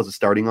Super Bowl as a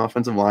starting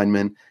offensive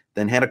lineman,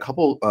 then had a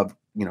couple of,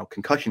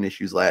 concussion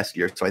issues last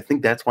year. So I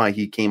think that's why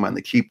he came on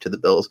the cheap to the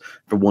Bills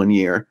for 1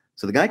 year.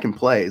 So the guy can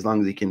play as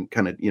long as he can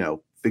kind of,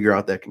 figure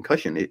out that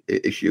concussion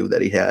issue that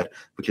he had,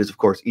 which is, of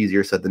course,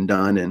 easier said than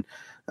done. And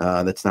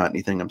that's not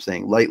anything I'm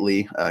saying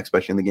lightly,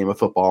 especially in the game of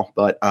football.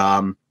 But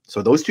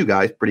so those two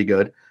guys, pretty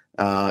good.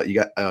 You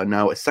got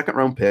now a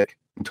second-round pick,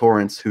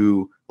 Torrance,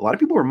 who a lot of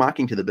people were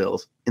mocking to the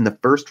Bills in the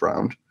first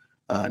round,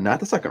 not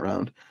the second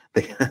round.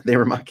 They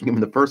were mocking him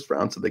in the first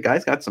round. So the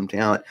guy's got some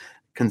talent.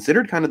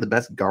 Considered kind of the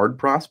best guard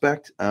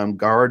prospect.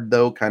 Guard,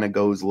 though, kind of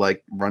goes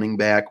like running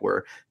back,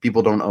 where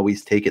people don't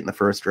always take it in the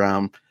first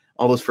round.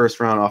 All those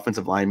first-round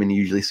offensive linemen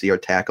you usually see are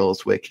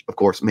tackles, which, of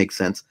course, makes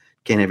sense.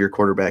 Can't have your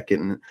quarterback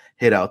getting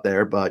hit out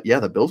there. But, yeah,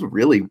 the Bills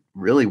really,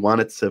 really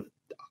wanted to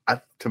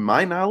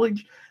my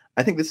knowledge,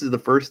 I think this is the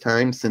first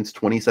time since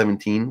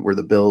 2017 where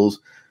the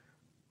Bills,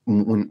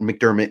 when Sean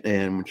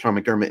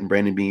McDermott and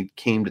Brandon Beane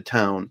came to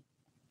town,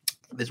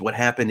 what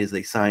happened is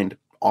they signed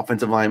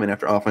offensive lineman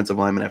after offensive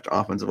lineman after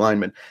offensive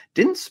lineman.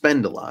 Didn't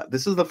spend a lot.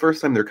 This is the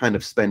first time they're kind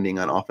of spending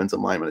on offensive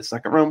lineman. A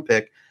second-round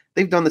pick.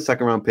 They've done the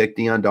second-round pick,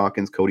 Deion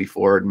Dawkins, Cody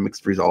Ford,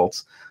 mixed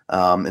results,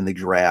 and they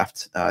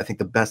draft. I think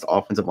the best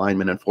offensive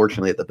lineman,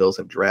 unfortunately, that the Bills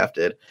have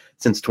drafted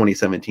since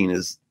 2017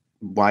 is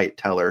Wyatt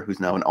Teller, who's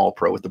now an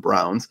all-pro with the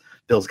Browns.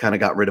 Bills kind of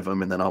got rid of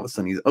him, and then all of a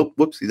sudden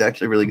he's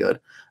actually really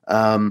good.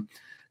 They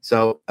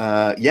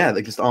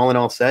just all in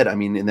all said, I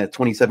mean, in that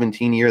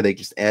 2017 year, they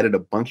just added a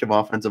bunch of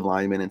offensive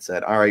linemen and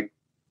said, all right,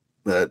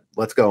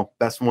 let's go.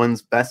 Best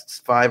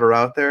 5 are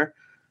out there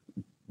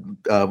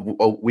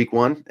week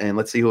 1, and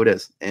let's see who it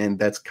is. And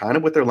that's kind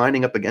of what they're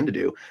lining up again to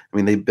do. I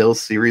mean, the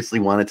Bills seriously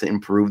wanted to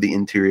improve the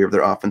interior of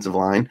their offensive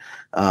line,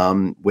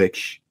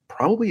 which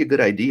probably a good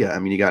idea. I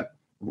mean, you got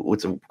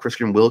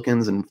Christian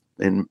Wilkins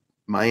in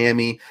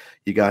Miami.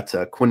 You got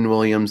Quinn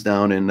Williams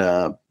down in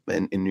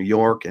New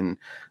York, and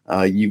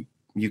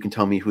you can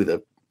tell me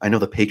I know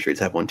the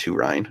Patriots have one too,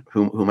 Ryan.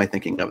 Who am I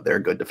thinking of? They're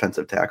a good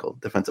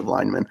defensive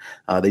lineman.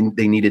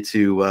 They needed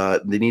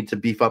to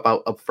beef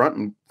up front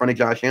in front of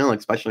Josh Allen,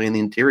 especially in the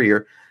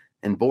interior.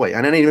 And boy, and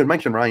I didn't even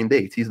mention Ryan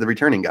Bates. He's the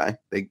returning guy.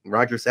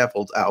 Roger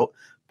Saffold's out,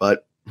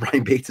 but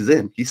Ryan Bates is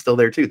in. He's still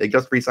there too. They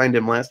just re-signed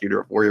him last year to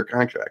a 4-year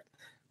contract.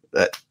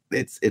 That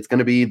it's going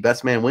to be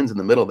best man wins in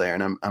the middle there,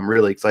 and I'm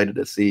really excited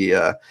to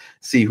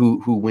see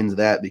who wins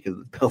that, because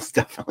the Bills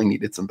definitely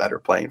needed some better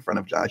play in front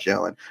of Josh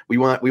Allen. We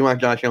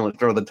want Josh Allen to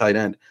throw the tight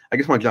end. I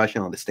just want Josh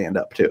Allen to stand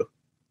up too.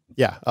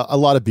 Yeah, a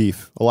lot of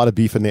beef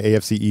in the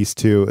AFC East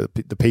too.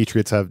 The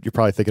Patriots you're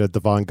probably thinking of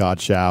Devon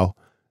Godchaux,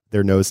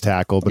 their nose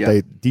tackle,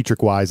 but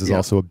Dietrich Wise is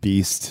also a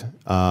beast,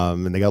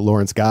 and they got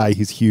Lawrence Guy,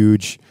 he's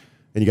huge,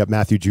 and you got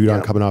Matthew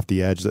Judon coming off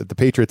the edge. The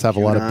Patriots have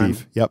a lot of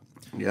beef. Yep.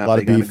 Yeah,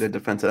 they got a good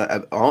defense.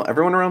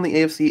 Everyone around the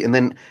AFC, and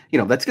then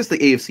that's just the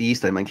AFC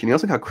East I mentioned. You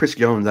also got Chris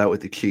Jones out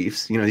with the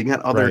Chiefs. You got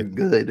other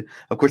good.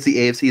 Of course, the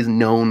AFC is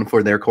known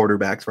for their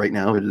quarterbacks right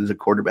now. It is a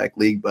quarterback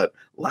league, but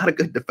a lot of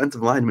good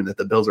defensive linemen that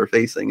the Bills are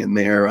facing, and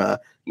they're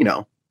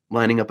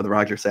lining up with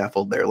Roger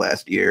Saffold there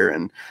last year,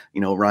 and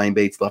Ryan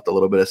Bates left a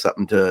little bit of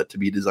something to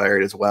be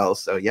desired as well.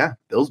 So yeah,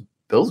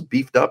 Bills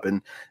beefed up,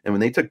 and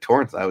when they took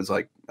Torrance, I was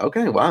like,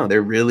 okay, wow,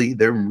 they're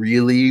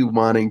really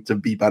wanting to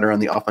be better on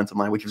the offensive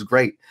line, which is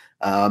great.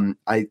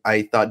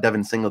 I thought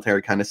Devin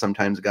Singletary kind of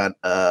sometimes got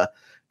a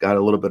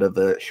little bit of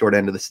the short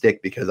end of the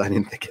stick, because I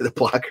didn't think the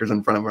blockers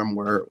in front of him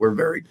were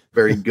very,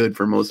 very good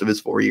for most of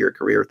his 4-year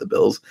career with the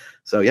Bills.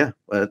 So yeah,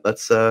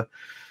 let's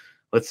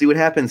see what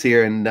happens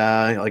here. And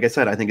like I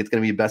said, I think it's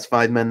going to be best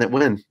 5 men that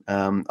win,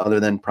 other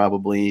than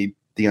probably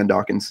Deion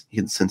Dawkins,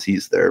 since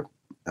he's there.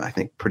 I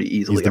think pretty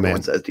easily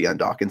everyone says Deion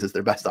Dawkins is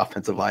their best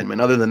offensive lineman.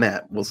 Other than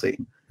that, we'll see.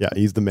 Yeah,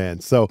 he's the man.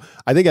 So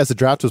I think as the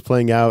draft was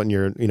playing out, and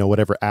your,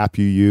 whatever app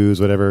you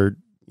use, whatever,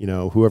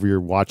 whoever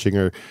you're watching,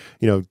 or,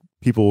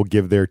 people will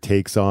give their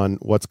takes on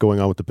what's going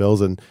on with the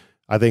Bills. And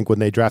I think when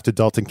they drafted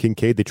Dalton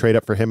Kincaid, they trade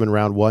up for him in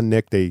round 1,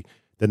 Nick. Then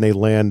they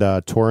land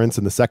Torrance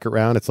in the second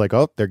round. It's like,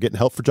 oh, they're getting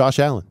help for Josh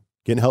Allen,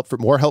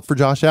 more help for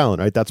Josh Allen,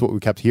 right? That's what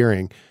we kept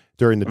hearing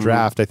during the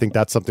draft. I think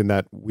that's something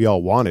that we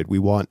all wanted. We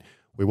want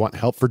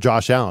help for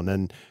Josh Allen.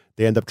 And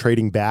they end up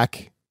trading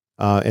back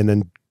and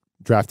then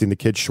drafting the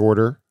kid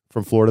Shorter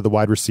from Florida, the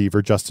wide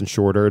receiver, Justin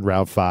Shorter, in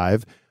round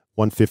 5,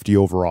 150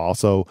 overall.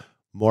 So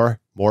more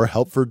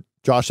help for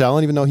Josh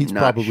Allen, even though he's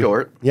not probably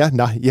short. Yeah,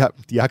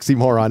 the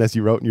oxymoron, as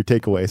you wrote in your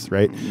takeaways,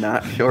 right?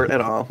 Not short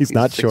at all. He's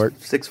not short.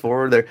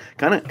 6'4". They're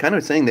kind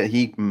of saying that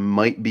he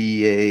might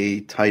be a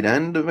tight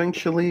end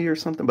eventually or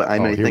something. But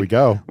I think we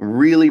go.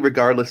 Really,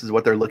 regardless, is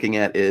what they're looking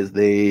at is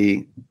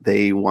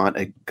they want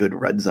a good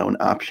red zone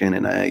option,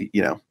 and a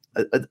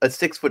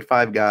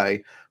 6'5"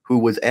 guy who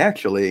was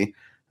actually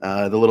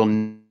the little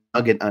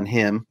nugget on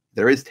him.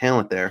 There is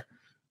talent there.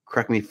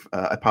 Correct me,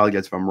 I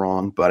apologize if I'm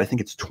wrong, but I think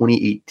it's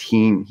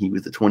 2018. He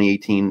was the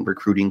 2018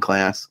 recruiting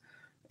class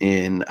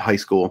in high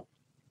school.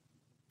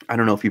 I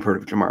don't know if you've heard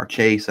of Jamar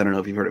Chase. I don't know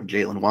if you've heard of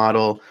Jalen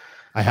Waddle.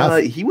 I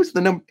have. He was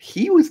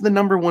the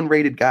number 1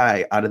 rated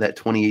guy out of that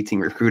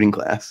 2018 recruiting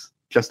class.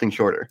 Justin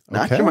Shorter,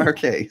 not Okay. Jamar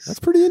Chase. That's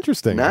pretty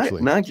interesting, not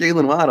actually.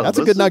 Jalen Waddle. That's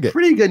a Those good are nugget.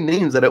 Pretty good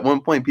names that at one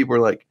point people were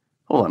like,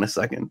 hold on a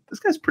second, this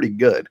guy's pretty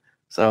good.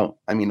 So,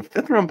 I mean, a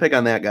 5th-round pick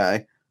on that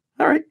guy.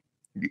 All right,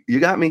 you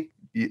got me.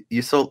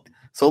 You sold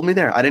me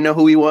there. I didn't know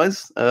who he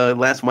was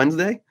last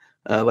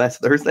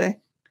Thursday.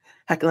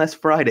 Heck,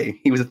 last Friday.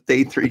 He was a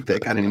day 3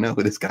 pick. I didn't know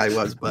who this guy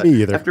was. But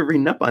Me either. after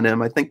reading up on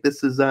him, I think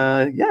this is,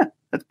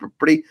 that's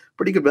pretty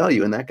good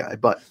value in that guy.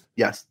 But,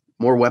 yes,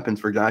 more weapons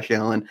for Josh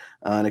Allen,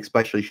 and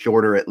especially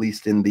Shorter, at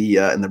least in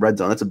the red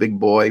zone. That's a big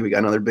boy. We got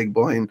another big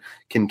boy in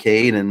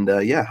Kincaid. And,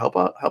 help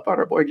out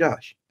our boy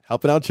Josh.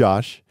 Helping out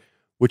Josh,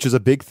 which is a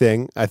big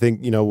thing. I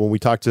think, when we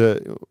talked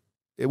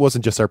it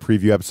wasn't just our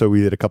preview episode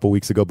we did a couple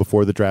weeks ago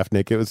before the draft,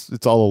 Nick.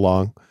 It's all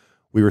along.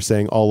 We were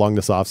saying all along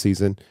this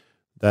offseason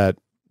that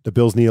the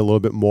Bills need a little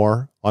bit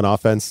more on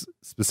offense,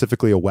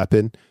 specifically a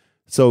weapon.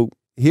 So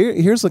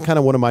here's kind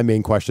of one of my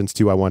main questions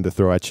too I wanted to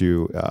throw at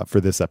you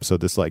for this episode,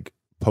 this like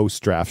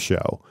post-draft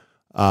show.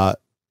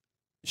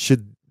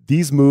 Should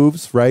these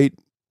moves, right,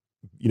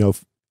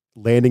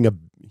 landing a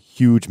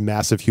huge,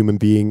 massive human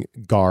being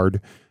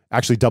guard,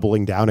 actually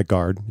doubling down at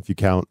guard, if you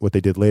count what they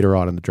did later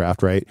on in the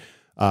draft, right?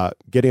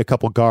 Getting a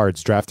couple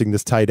guards, drafting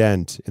this tight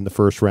end in the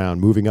first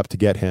round, moving up to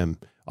get him,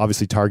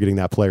 obviously targeting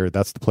that player.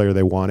 That's the player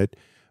they wanted,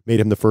 made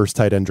him the first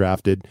tight end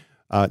drafted.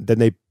 Then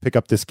they pick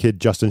up this kid,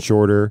 Justin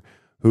Shorter,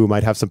 who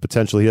might have some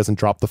potential. He doesn't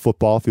drop the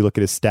football. If you look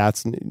at his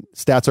stats,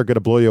 stats are going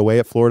to blow you away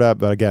at Florida.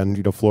 But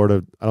again,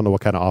 Florida, I don't know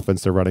what kind of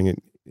offense they're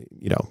running.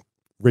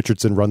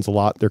 Richardson runs a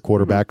lot, their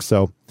quarterback.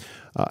 So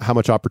how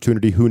much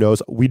opportunity, who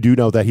knows? We do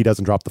know that he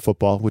doesn't drop the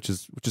football, which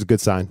is a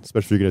good sign,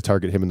 especially if you're going to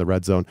target him in the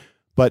red zone.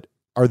 But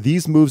are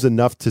these moves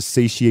enough to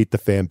satiate the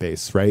fan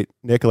base, right,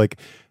 Nick? Like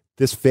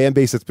this fan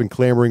base that's been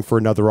clamoring for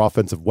another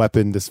offensive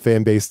weapon, this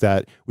fan base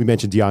that we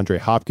mentioned DeAndre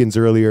Hopkins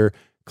earlier,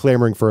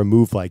 clamoring for a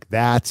move like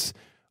that,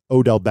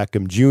 Odell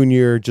Beckham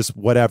Jr., just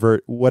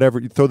whatever,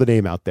 throw the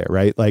name out there,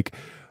 right? Like,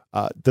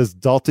 does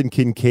Dalton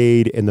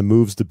Kincaid and the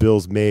moves the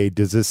Bills made,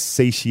 does this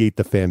satiate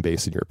the fan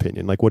base in your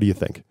opinion? Like, what do you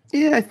think?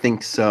 Yeah, I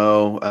think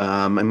so.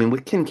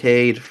 With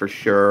Kincaid, for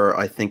sure,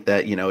 I think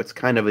that, it's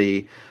kind of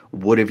a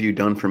what have you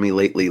done for me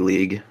lately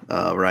league,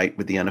 right,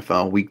 with the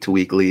NFL,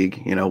 week-to-week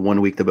league.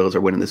 1 week the Bills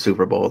are winning the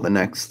Super Bowl, the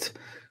next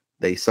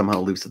they somehow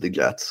lose to the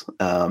Jets.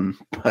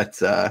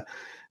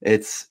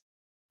 It's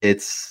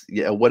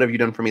what have you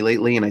done for me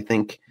lately? And I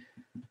think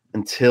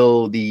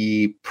until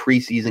the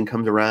preseason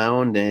comes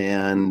around,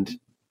 and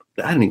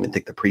I don't even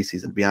think the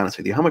preseason, to be honest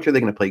with you, how much are they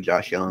going to play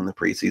Josh Allen in the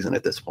preseason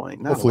at this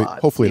point? Not hopefully, a lot.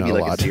 Hopefully maybe not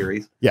like a lot. A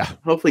series. Yeah.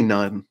 Hopefully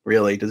none,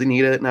 really. Does he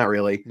need it? Not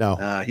really. No,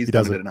 he's he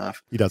done doesn't. it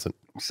enough. He doesn't.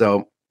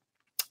 So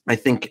I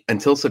think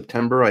until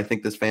September, I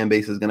think this fan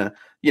base is going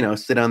to,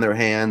 sit on their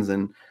hands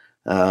and,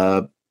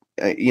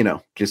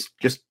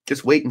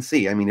 just wait and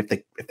see. I mean, if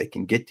they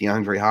can get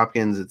DeAndre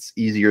Hopkins, it's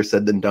easier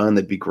said than done.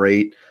 That'd be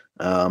great.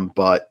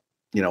 But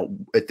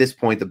at this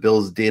point, the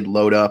Bills did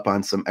load up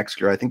on some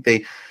extra. I think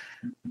they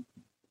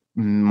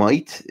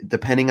might,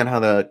 depending on how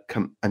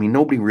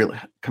nobody really,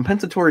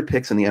 compensatory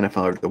picks in the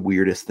NFL are the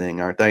weirdest thing,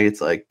 aren't they? It's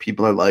like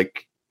people are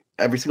like,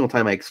 every single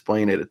time I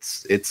explain it,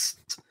 it's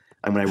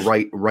when I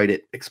write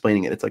it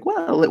explaining it, it's like,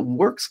 well, it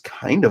works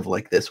kind of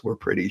like this, we're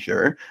pretty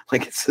sure.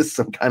 Like it's just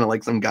some kind of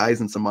like some guys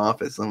in some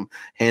office,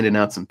 handing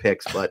out some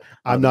picks. But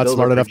I'm not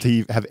smart enough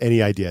to have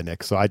any idea,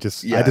 Nick. So I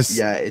just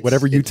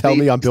whatever you tell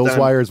me on Bills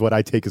Wire is what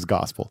I take as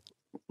gospel.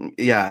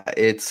 Yeah,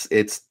 it's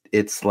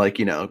like,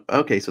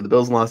 okay, so the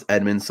Bills lost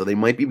Edmunds, so they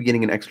might be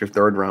getting an extra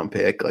 3rd round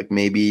pick. Like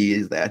maybe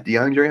is that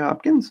DeAndre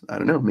Hopkins? I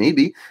don't know,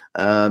 maybe.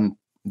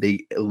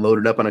 They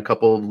loaded up on a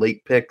couple of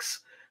late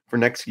picks for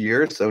next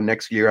year. So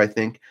next year, I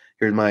think,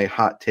 here's my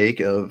hot take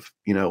of,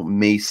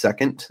 May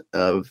 2nd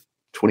of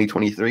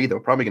 2023, they're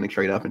probably going to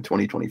trade up in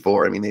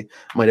 2024. I mean, they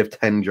might have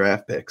 10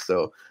 draft picks.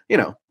 So,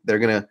 they're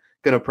going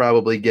to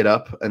probably get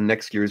up in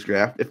next year's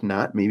draft. If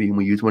not, maybe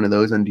we use one of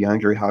those on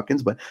DeAndre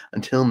Hopkins. But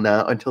until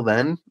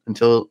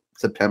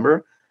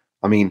September,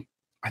 I mean,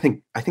 I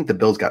think the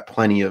Bills got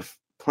plenty of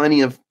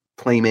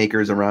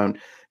playmakers around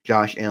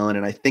Josh Allen.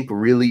 And I think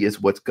really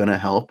is what's going to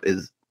help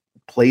is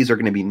plays are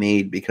going to be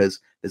made because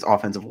his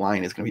offensive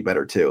line is going to be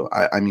better too.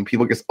 I mean,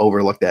 people just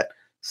overlook that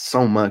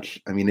so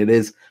much. I mean, it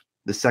is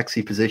the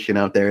sexy position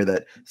out there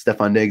that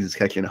Stephon Diggs is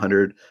catching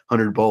 100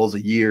 balls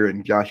a year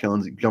and Josh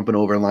Allen's jumping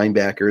over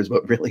linebackers,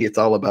 but really it's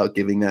all about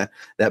giving that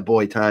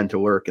boy time to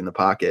work in the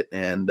pocket.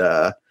 And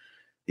I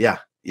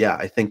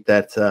think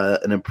that's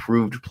an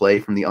improved play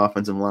from the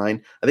offensive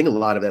line. I think a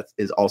lot of that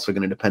is also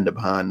going to depend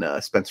upon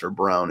Spencer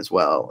Brown as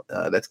well.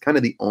 That's kind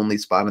of the only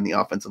spot on the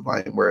offensive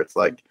line where it's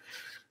like,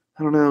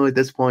 I don't know, at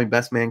this point,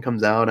 best man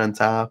comes out on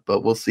top,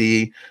 but we'll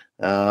see.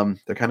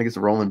 They're kind of just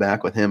rolling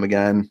back with him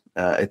again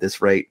at this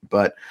rate.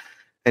 But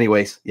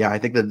anyways, I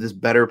think that this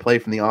better play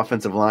from the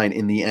offensive line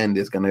in the end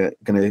is gonna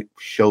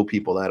show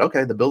people that,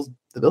 okay, the Bills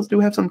do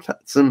have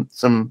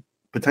some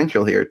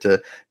potential here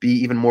to be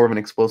even more of an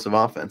explosive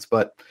offense.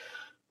 But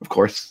of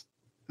course,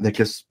 that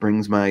just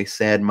brings my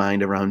sad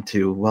mind around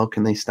to, well,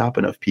 can they stop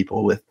enough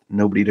people with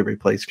nobody to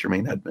replace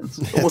Tremaine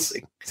Edmunds? So we'll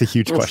see. It's a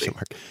huge question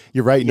mark.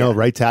 You're right. No,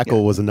 right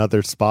tackle was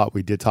another spot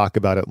we did talk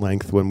about at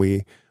length when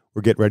we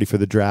were getting ready for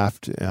the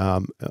draft.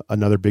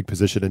 Another big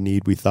position of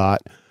need, we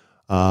thought.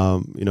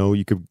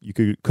 You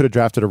could have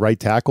drafted a right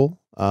tackle,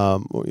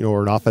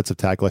 or an offensive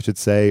tackle, I should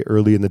say,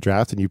 early in the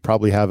draft, and you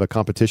probably have a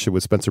competition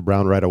with Spencer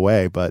Brown right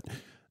away. But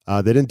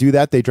they didn't do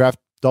that. They draft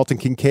Dalton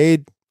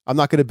Kincaid. I'm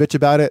not going to bitch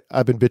about it.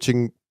 I've been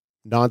bitching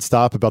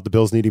nonstop about the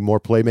Bills needing more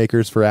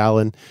playmakers for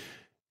Allen.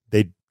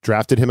 They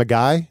drafted him a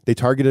guy. They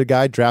targeted a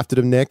guy, drafted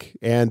him, Nick,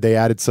 and they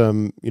added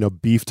some,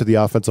 beef to the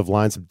offensive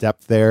line, some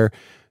depth there.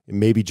 And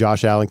maybe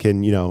Josh Allen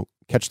can,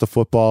 catch the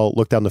football,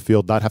 look down the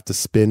field, not have to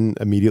spin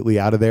immediately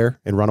out of there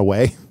and run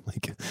away,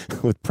 like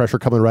with pressure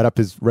coming right up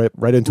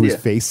right into his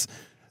face.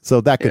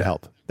 So that could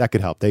help. That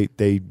could help.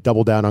 They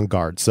double down on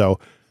guard. So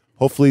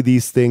hopefully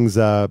these things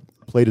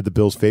play to the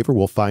Bills' favor.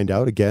 We'll find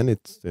out. Again,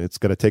 it's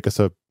going to take us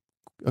a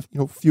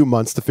few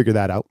months to figure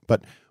that out,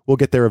 but we'll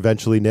get there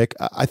eventually, Nick.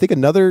 I think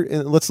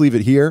let's leave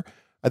it here.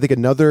 I think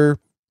another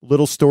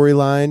little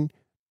storyline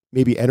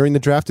maybe entering the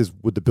draft is,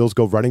 would the Bills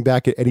go running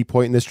back at any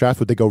point in this draft?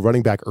 Would they go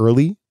running back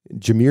early?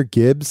 Jahmyr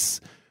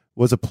Gibbs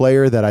was a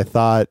player that I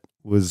thought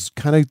was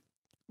kind of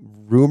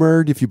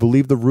rumored. If you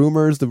believe the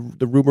rumors, the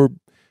rumor,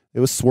 it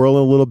was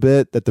swirling a little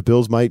bit that the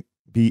Bills might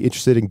be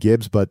interested in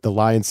Gibbs, but the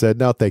Lions said,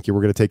 no, thank you.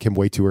 We're going to take him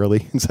way too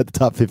early. Inside the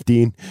top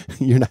 15.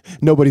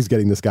 Nobody's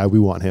getting this guy. We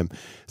want him.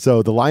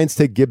 So the Lions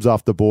take Gibbs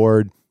off the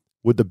board.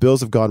 Would the Bills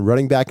have gone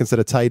running back instead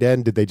of tight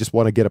end? Did they just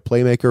want to get a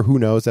playmaker? Who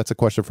knows? That's a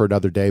question for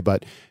another day,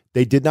 but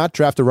they did not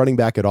draft a running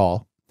back at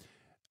all.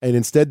 And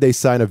instead they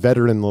sign a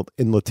veteran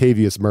in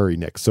Latavius Murray,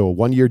 Nick. So a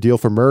 1-year deal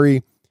for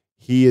Murray.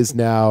 He is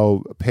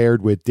now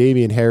paired with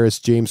Damian Harris,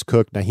 James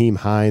Cook, Nyheim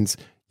Hines.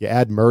 You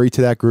add Murray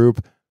to that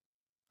group.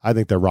 I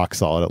think they're rock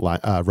solid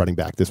at running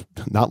back.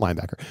 Not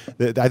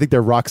linebacker. I think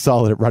they're rock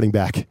solid at running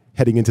back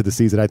heading into the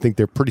season. I think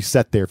they're pretty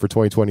set there for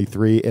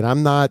 2023.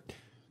 And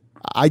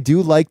I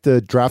do like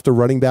the draft a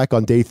running back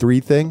on day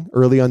 3 thing,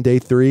 early on day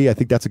 3. I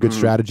think that's a good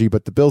strategy,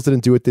 but the Bills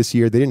didn't do it this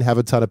year. They didn't have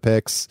a ton of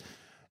picks,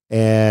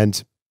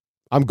 and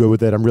I'm good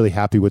with it. I'm really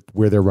happy with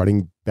where their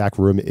running back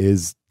room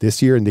is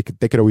this year, and they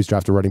could always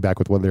draft a running back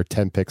with one of their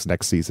 10 picks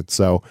next season.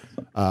 So,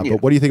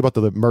 but what do you think about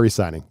the Murray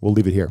signing? We'll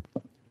leave it here.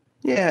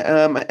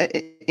 Yeah,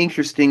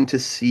 interesting to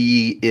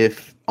see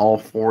if all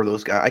 4 of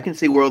those guys. I can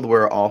see a world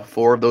where all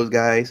 4 of those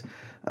guys,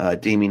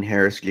 Damian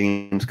Harris,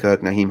 James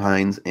Cook, Nyheim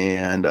Hines,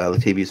 and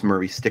Latavius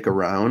Murray, stick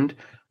around.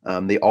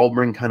 They all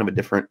bring kind of a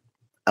different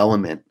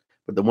element,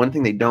 but the one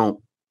thing they don't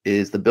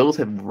is the Bills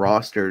have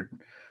rostered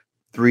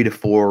 3 to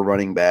 4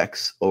 running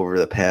backs over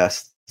the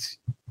past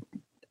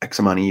X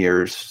amount of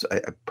years,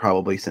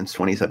 probably since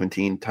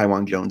 2017.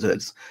 Tywan Jones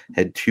has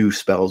had 2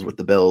 spells with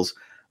the Bills.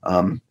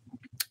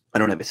 I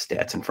don't have his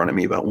stats in front of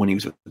me about when he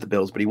was with the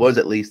Bills, but he was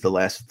at least the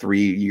last 3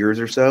 years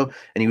or so.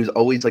 And he was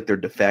always like their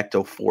de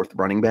facto 4th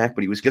running back,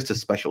 but he was just a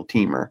special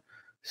teamer.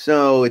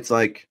 So it's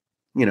like,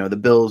 the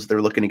Bills,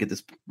 they're looking to get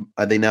this.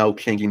 Are they now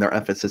changing their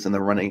emphasis in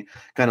the running?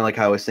 Kind of like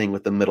how I was saying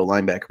with the middle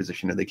linebacker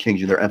position. Are they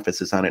changing their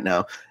emphasis on it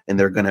now? And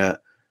they're going to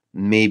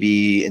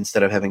maybe,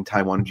 instead of having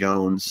Tywan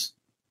Jones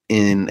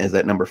in as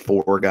that number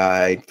 4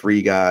 guy,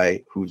 3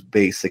 guy, who's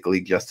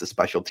basically just a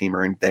special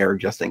teamer and there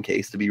just in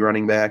case to be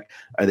running back,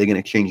 are they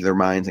going to change their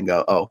minds and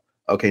go, oh,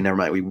 okay, never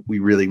mind. We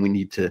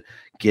need to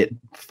get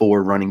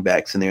 4 running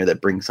backs in there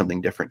that bring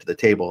something different to the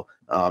table.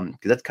 Because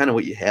that's kind of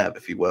what you have,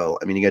 if you will.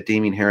 I mean, you got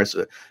Damian Harris,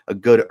 a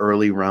good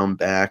early round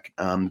back.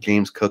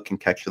 James Cook can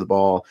catch the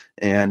ball,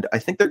 and I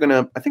think we're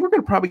gonna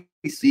probably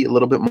see a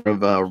little bit more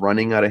of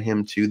running out of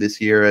him too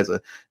this year as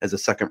a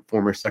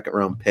former second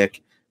round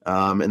pick.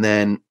 And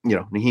then,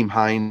 Nyheim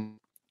Hines,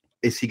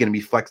 is he going to be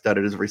flexed out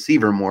as a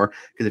receiver more?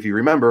 Because if you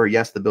remember,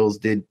 yes, the Bills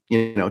did,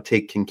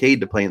 take Kincaid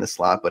to play in the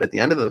slot, but at the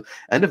end of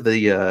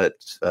the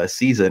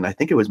season, I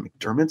think it was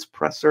McDermott's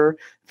presser,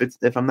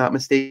 if I'm not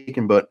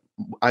mistaken, but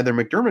either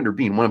McDermott or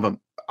Bean, one of them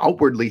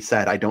outwardly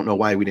said, I don't know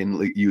why we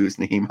didn't use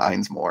Nyheim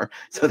Hines more.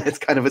 So that's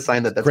kind of a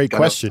sign that's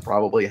going to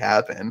probably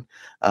happen.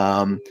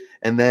 And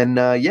then,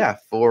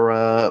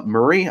 for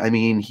Murray, I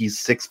mean, he's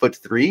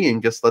 6'3",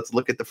 and just let's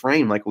look at the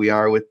frame like we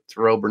are with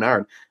Terrell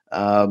Bernard.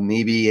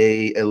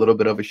 Maybe a little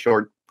bit of a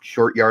short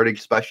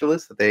yardage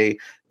specialist that they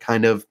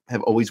kind of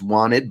have always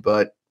wanted,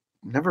 but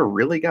never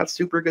really got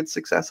super good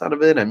success out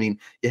of it. I mean,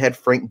 you had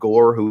Frank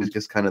Gore, who was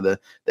just kind of the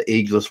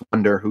ageless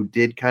wonder, who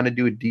did kind of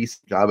do a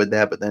decent job at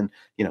that, but then,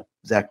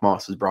 Zach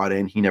Moss was brought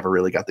in. He never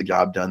really got the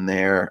job done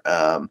there.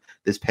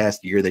 This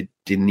past year, they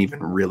didn't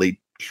even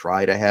really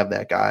try to have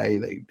that guy.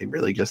 They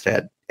really just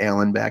had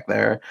Allen back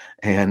there,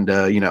 and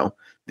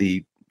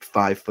the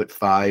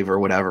 5'5" or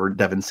whatever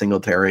Devin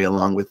Singletary,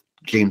 along with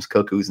James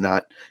Cook, who's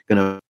not going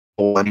to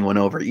pull anyone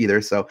over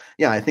either. So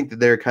yeah, I think that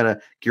they're kind of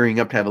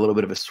gearing up to have a little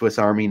bit of a Swiss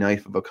Army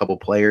knife of a couple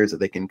players that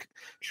they can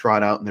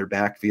trot out in their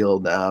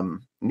backfield.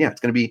 It's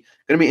going to be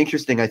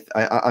interesting.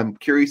 I'm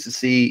curious to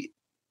see,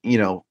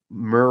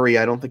 Murray.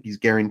 I don't think he's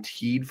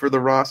guaranteed for the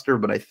roster,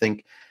 but I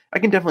think I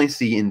can definitely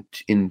see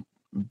in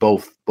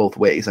both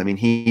ways. I mean,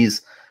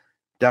 he's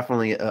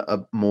definitely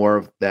a more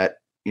of that,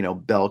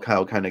 bell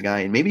cow kind of guy.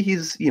 And maybe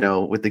he's,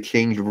 with the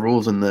changed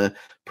rules in the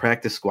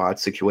practice squad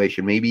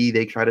situation, maybe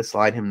they try to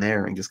slide him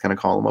there and just kind of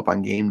call him up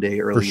on game day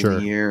early in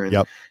the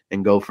year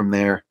and go from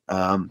there.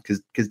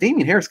 Because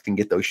Damian Harris can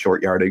get those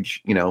short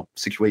yardage,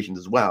 situations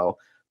as well.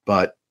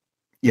 But,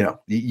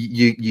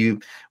 you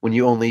when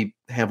you only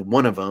have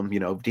one of them,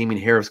 if Damian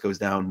Harris goes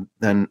down,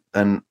 then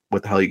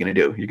what the hell are you going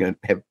to do? You're going to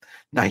have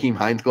Nyheim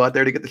Hines go out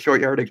there to get the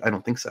short yardage? I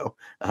don't think so.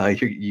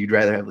 You'd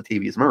rather have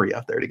Latavius Murray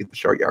out there to get the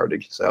short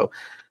yardage. So,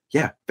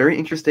 yeah, very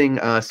interesting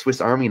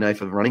Swiss Army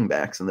knife of running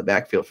backs in the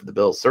backfield for the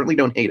Bills. Certainly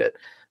don't hate it.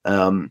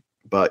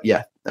 But,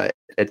 yeah,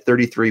 at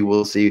 33,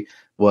 we'll see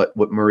what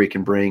Murray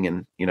can bring.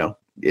 And,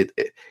 it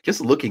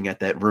just looking at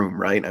that room,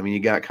 right? I mean, you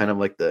got kind of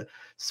like the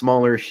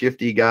smaller,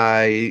 shifty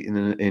guy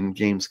in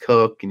James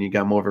Cook, and you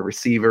got more of a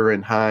receiver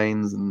in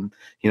Hines, and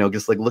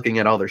just like looking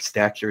at all their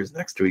statures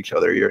next to each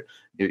other,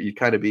 you'd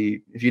kind of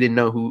be, if you didn't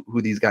know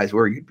who these guys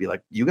were, you'd be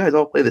like, you guys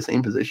all play the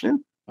same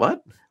position?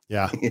 What?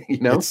 Yeah,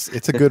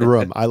 it's a good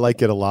room. I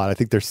like it a lot. I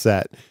think they're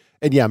set,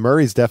 and yeah,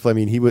 Murray's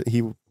definitely. I mean,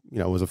 he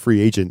was a free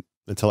agent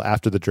until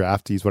after the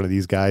draft. He's one of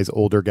these guys,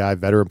 older guy,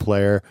 veteran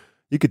player.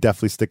 You could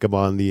definitely stick him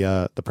on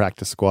the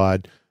practice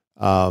squad.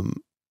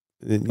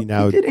 He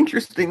did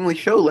interestingly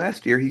show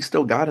last year. He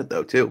still got it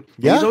though too.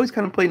 Yeah. He's always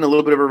kind of played in a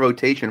little bit of a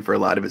rotation for a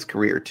lot of his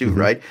career too,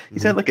 right?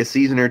 He's had like a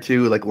season or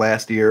two, like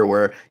last year,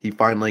 where he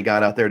finally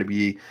got out there to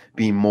be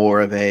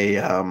more of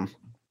a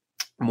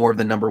more of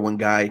the number one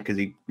guy, because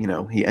he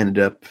ended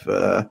up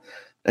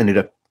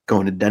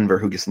going to Denver,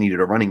 who just needed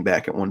a running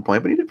back at one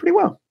point, but he did pretty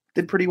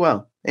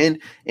well. And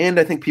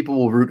I think people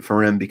will root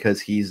for him because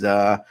he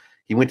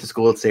went to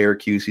school at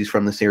Syracuse. He's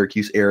from the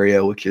Syracuse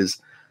area, which is,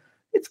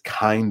 it's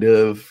kind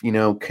of,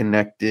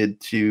 connected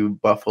to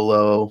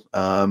Buffalo.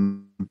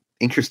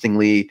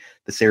 Interestingly,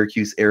 the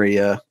Syracuse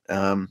area,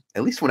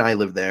 at least when I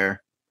lived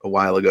there a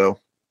while ago,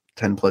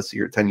 10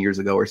 years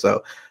ago or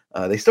so,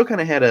 they still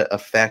kind of had a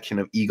faction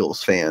of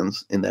Eagles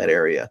fans in that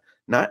area.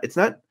 It's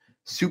not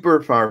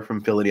super far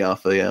from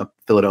Philadelphia,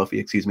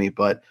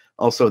 but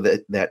also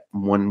that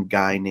one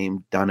guy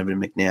named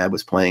Donovan McNabb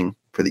was playing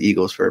for the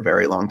Eagles for a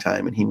very long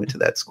time, and he went to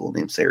that school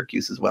named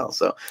Syracuse as well.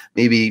 So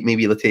maybe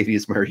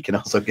Latavius Murray can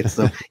also get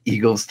some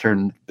Eagles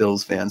turned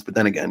Bills fans. But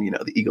then again,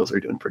 the Eagles are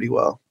doing pretty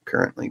well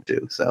currently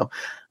too. So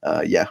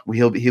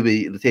he'll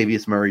be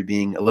Latavius Murray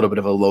being a little bit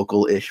of a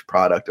local-ish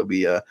product. It'll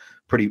be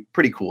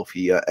pretty cool if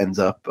he ends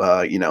up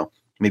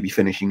maybe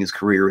finishing his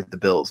career with the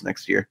Bills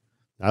next year.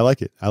 I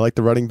like it. I like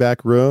the running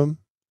back room.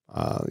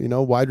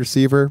 Wide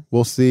receiver,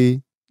 we'll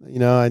see.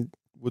 I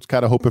was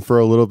kind of hoping for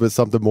a little bit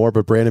something more,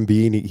 but Brandon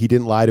Beane, he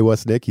didn't lie to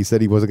us, Nick. He said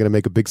he wasn't going to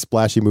make a big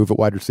splashy move at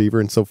wide receiver,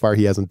 and so far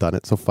he hasn't done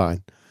it. So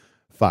fine.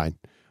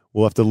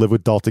 We'll have to live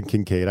with Dalton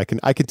Kincaid.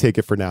 I can take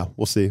it for now.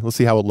 We'll see. We'll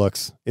see how it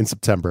looks in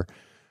September.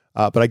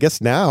 But I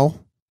guess now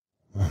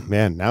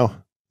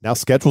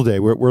schedule day.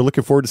 We're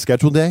looking forward to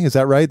schedule day. Is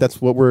that right? That's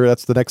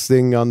the next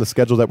thing on the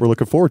schedule that we're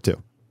looking forward to.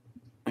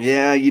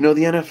 Yeah, the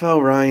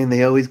NFL, Ryan,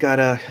 they always got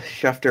a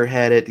Schefter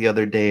had it the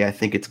other day. I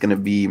think it's going to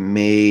be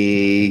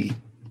May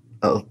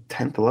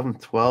 10th,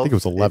 11th, 12th. I think it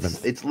was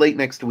 11th. It's late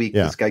next week.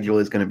 Yeah. The schedule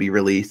is going to be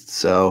released.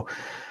 So,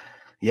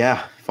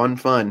 yeah, fun.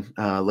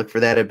 Look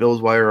for that at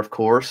Bills Wire, of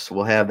course.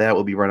 We'll have that.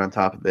 We'll be right on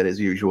top of it as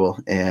usual.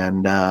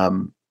 And,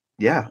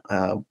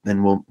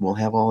 then we'll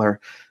have all our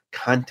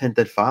content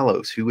that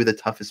follows. Who are the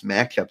toughest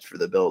matchups for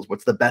the Bills?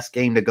 What's the best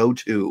game to go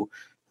to?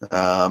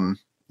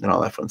 And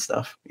all that fun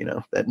stuff,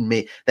 that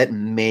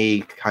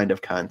May kind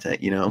of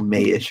content,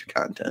 May-ish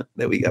content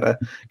that we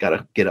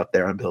gotta get up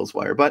there on Bills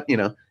Wire. But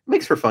it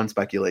makes for fun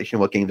speculation.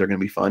 What games are going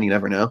to be fun? You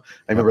never know.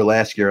 I remember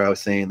last year I was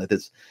saying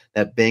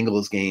that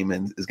Bengals game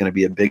is going to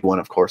be a big one.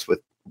 Of course, with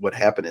what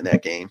happened in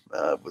that game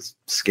was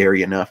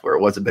scary enough where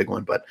it was a big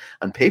one. But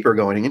on paper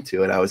going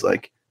into it, I was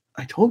like,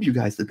 I told you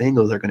guys the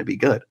Bengals are going to be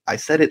good. I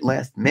said it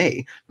last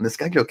May when the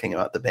schedule came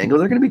out. The Bengals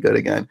are going to be good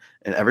again.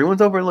 And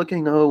everyone's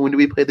overlooking, when do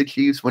we play the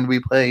Chiefs? When do we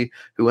play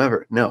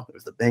whoever? No, it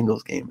was the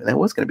Bengals game. And that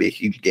was going to be a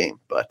huge game.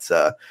 But,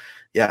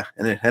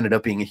 and it ended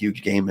up being a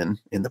huge game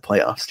in the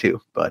playoffs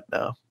too. But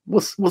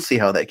we'll see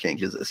how that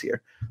changes this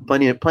year.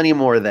 Plenty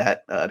more of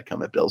that to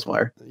come at Bills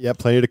Wire. Yeah,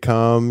 plenty to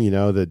come.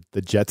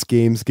 The Jets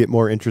games get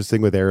more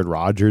interesting with Aaron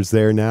Rodgers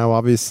there now,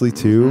 obviously,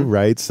 too,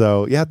 right?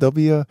 So, yeah, there'll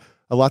be a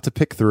lot to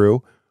pick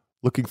through.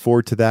 Looking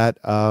forward to that,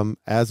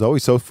 as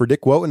always. So for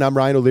Nick Wojton, I'm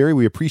Ryan O'Leary.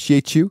 We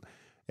appreciate you,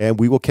 and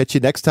we will catch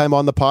you next time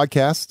on the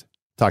podcast.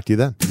 Talk to you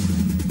then.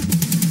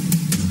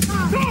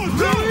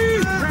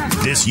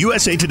 This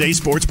USA Today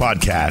Sports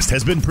Podcast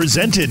has been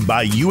presented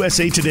by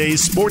USA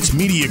Today's Sports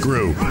Media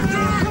Group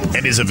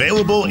and is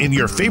available in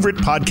your favorite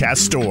podcast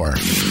store.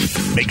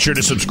 Make sure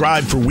to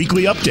subscribe for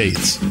weekly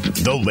updates,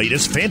 the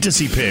latest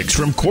fantasy picks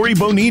from Corey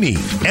Bonini,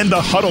 and the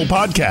Huddle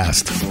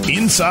Podcast,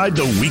 Inside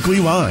the Weekly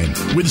Line,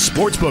 with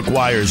Sportsbook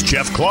Wire's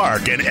Jeff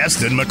Clark and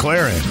Eston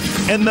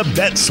McLaren, and the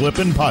Bet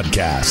Slippin'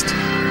 Podcast.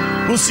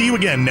 We'll see you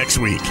again next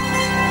week.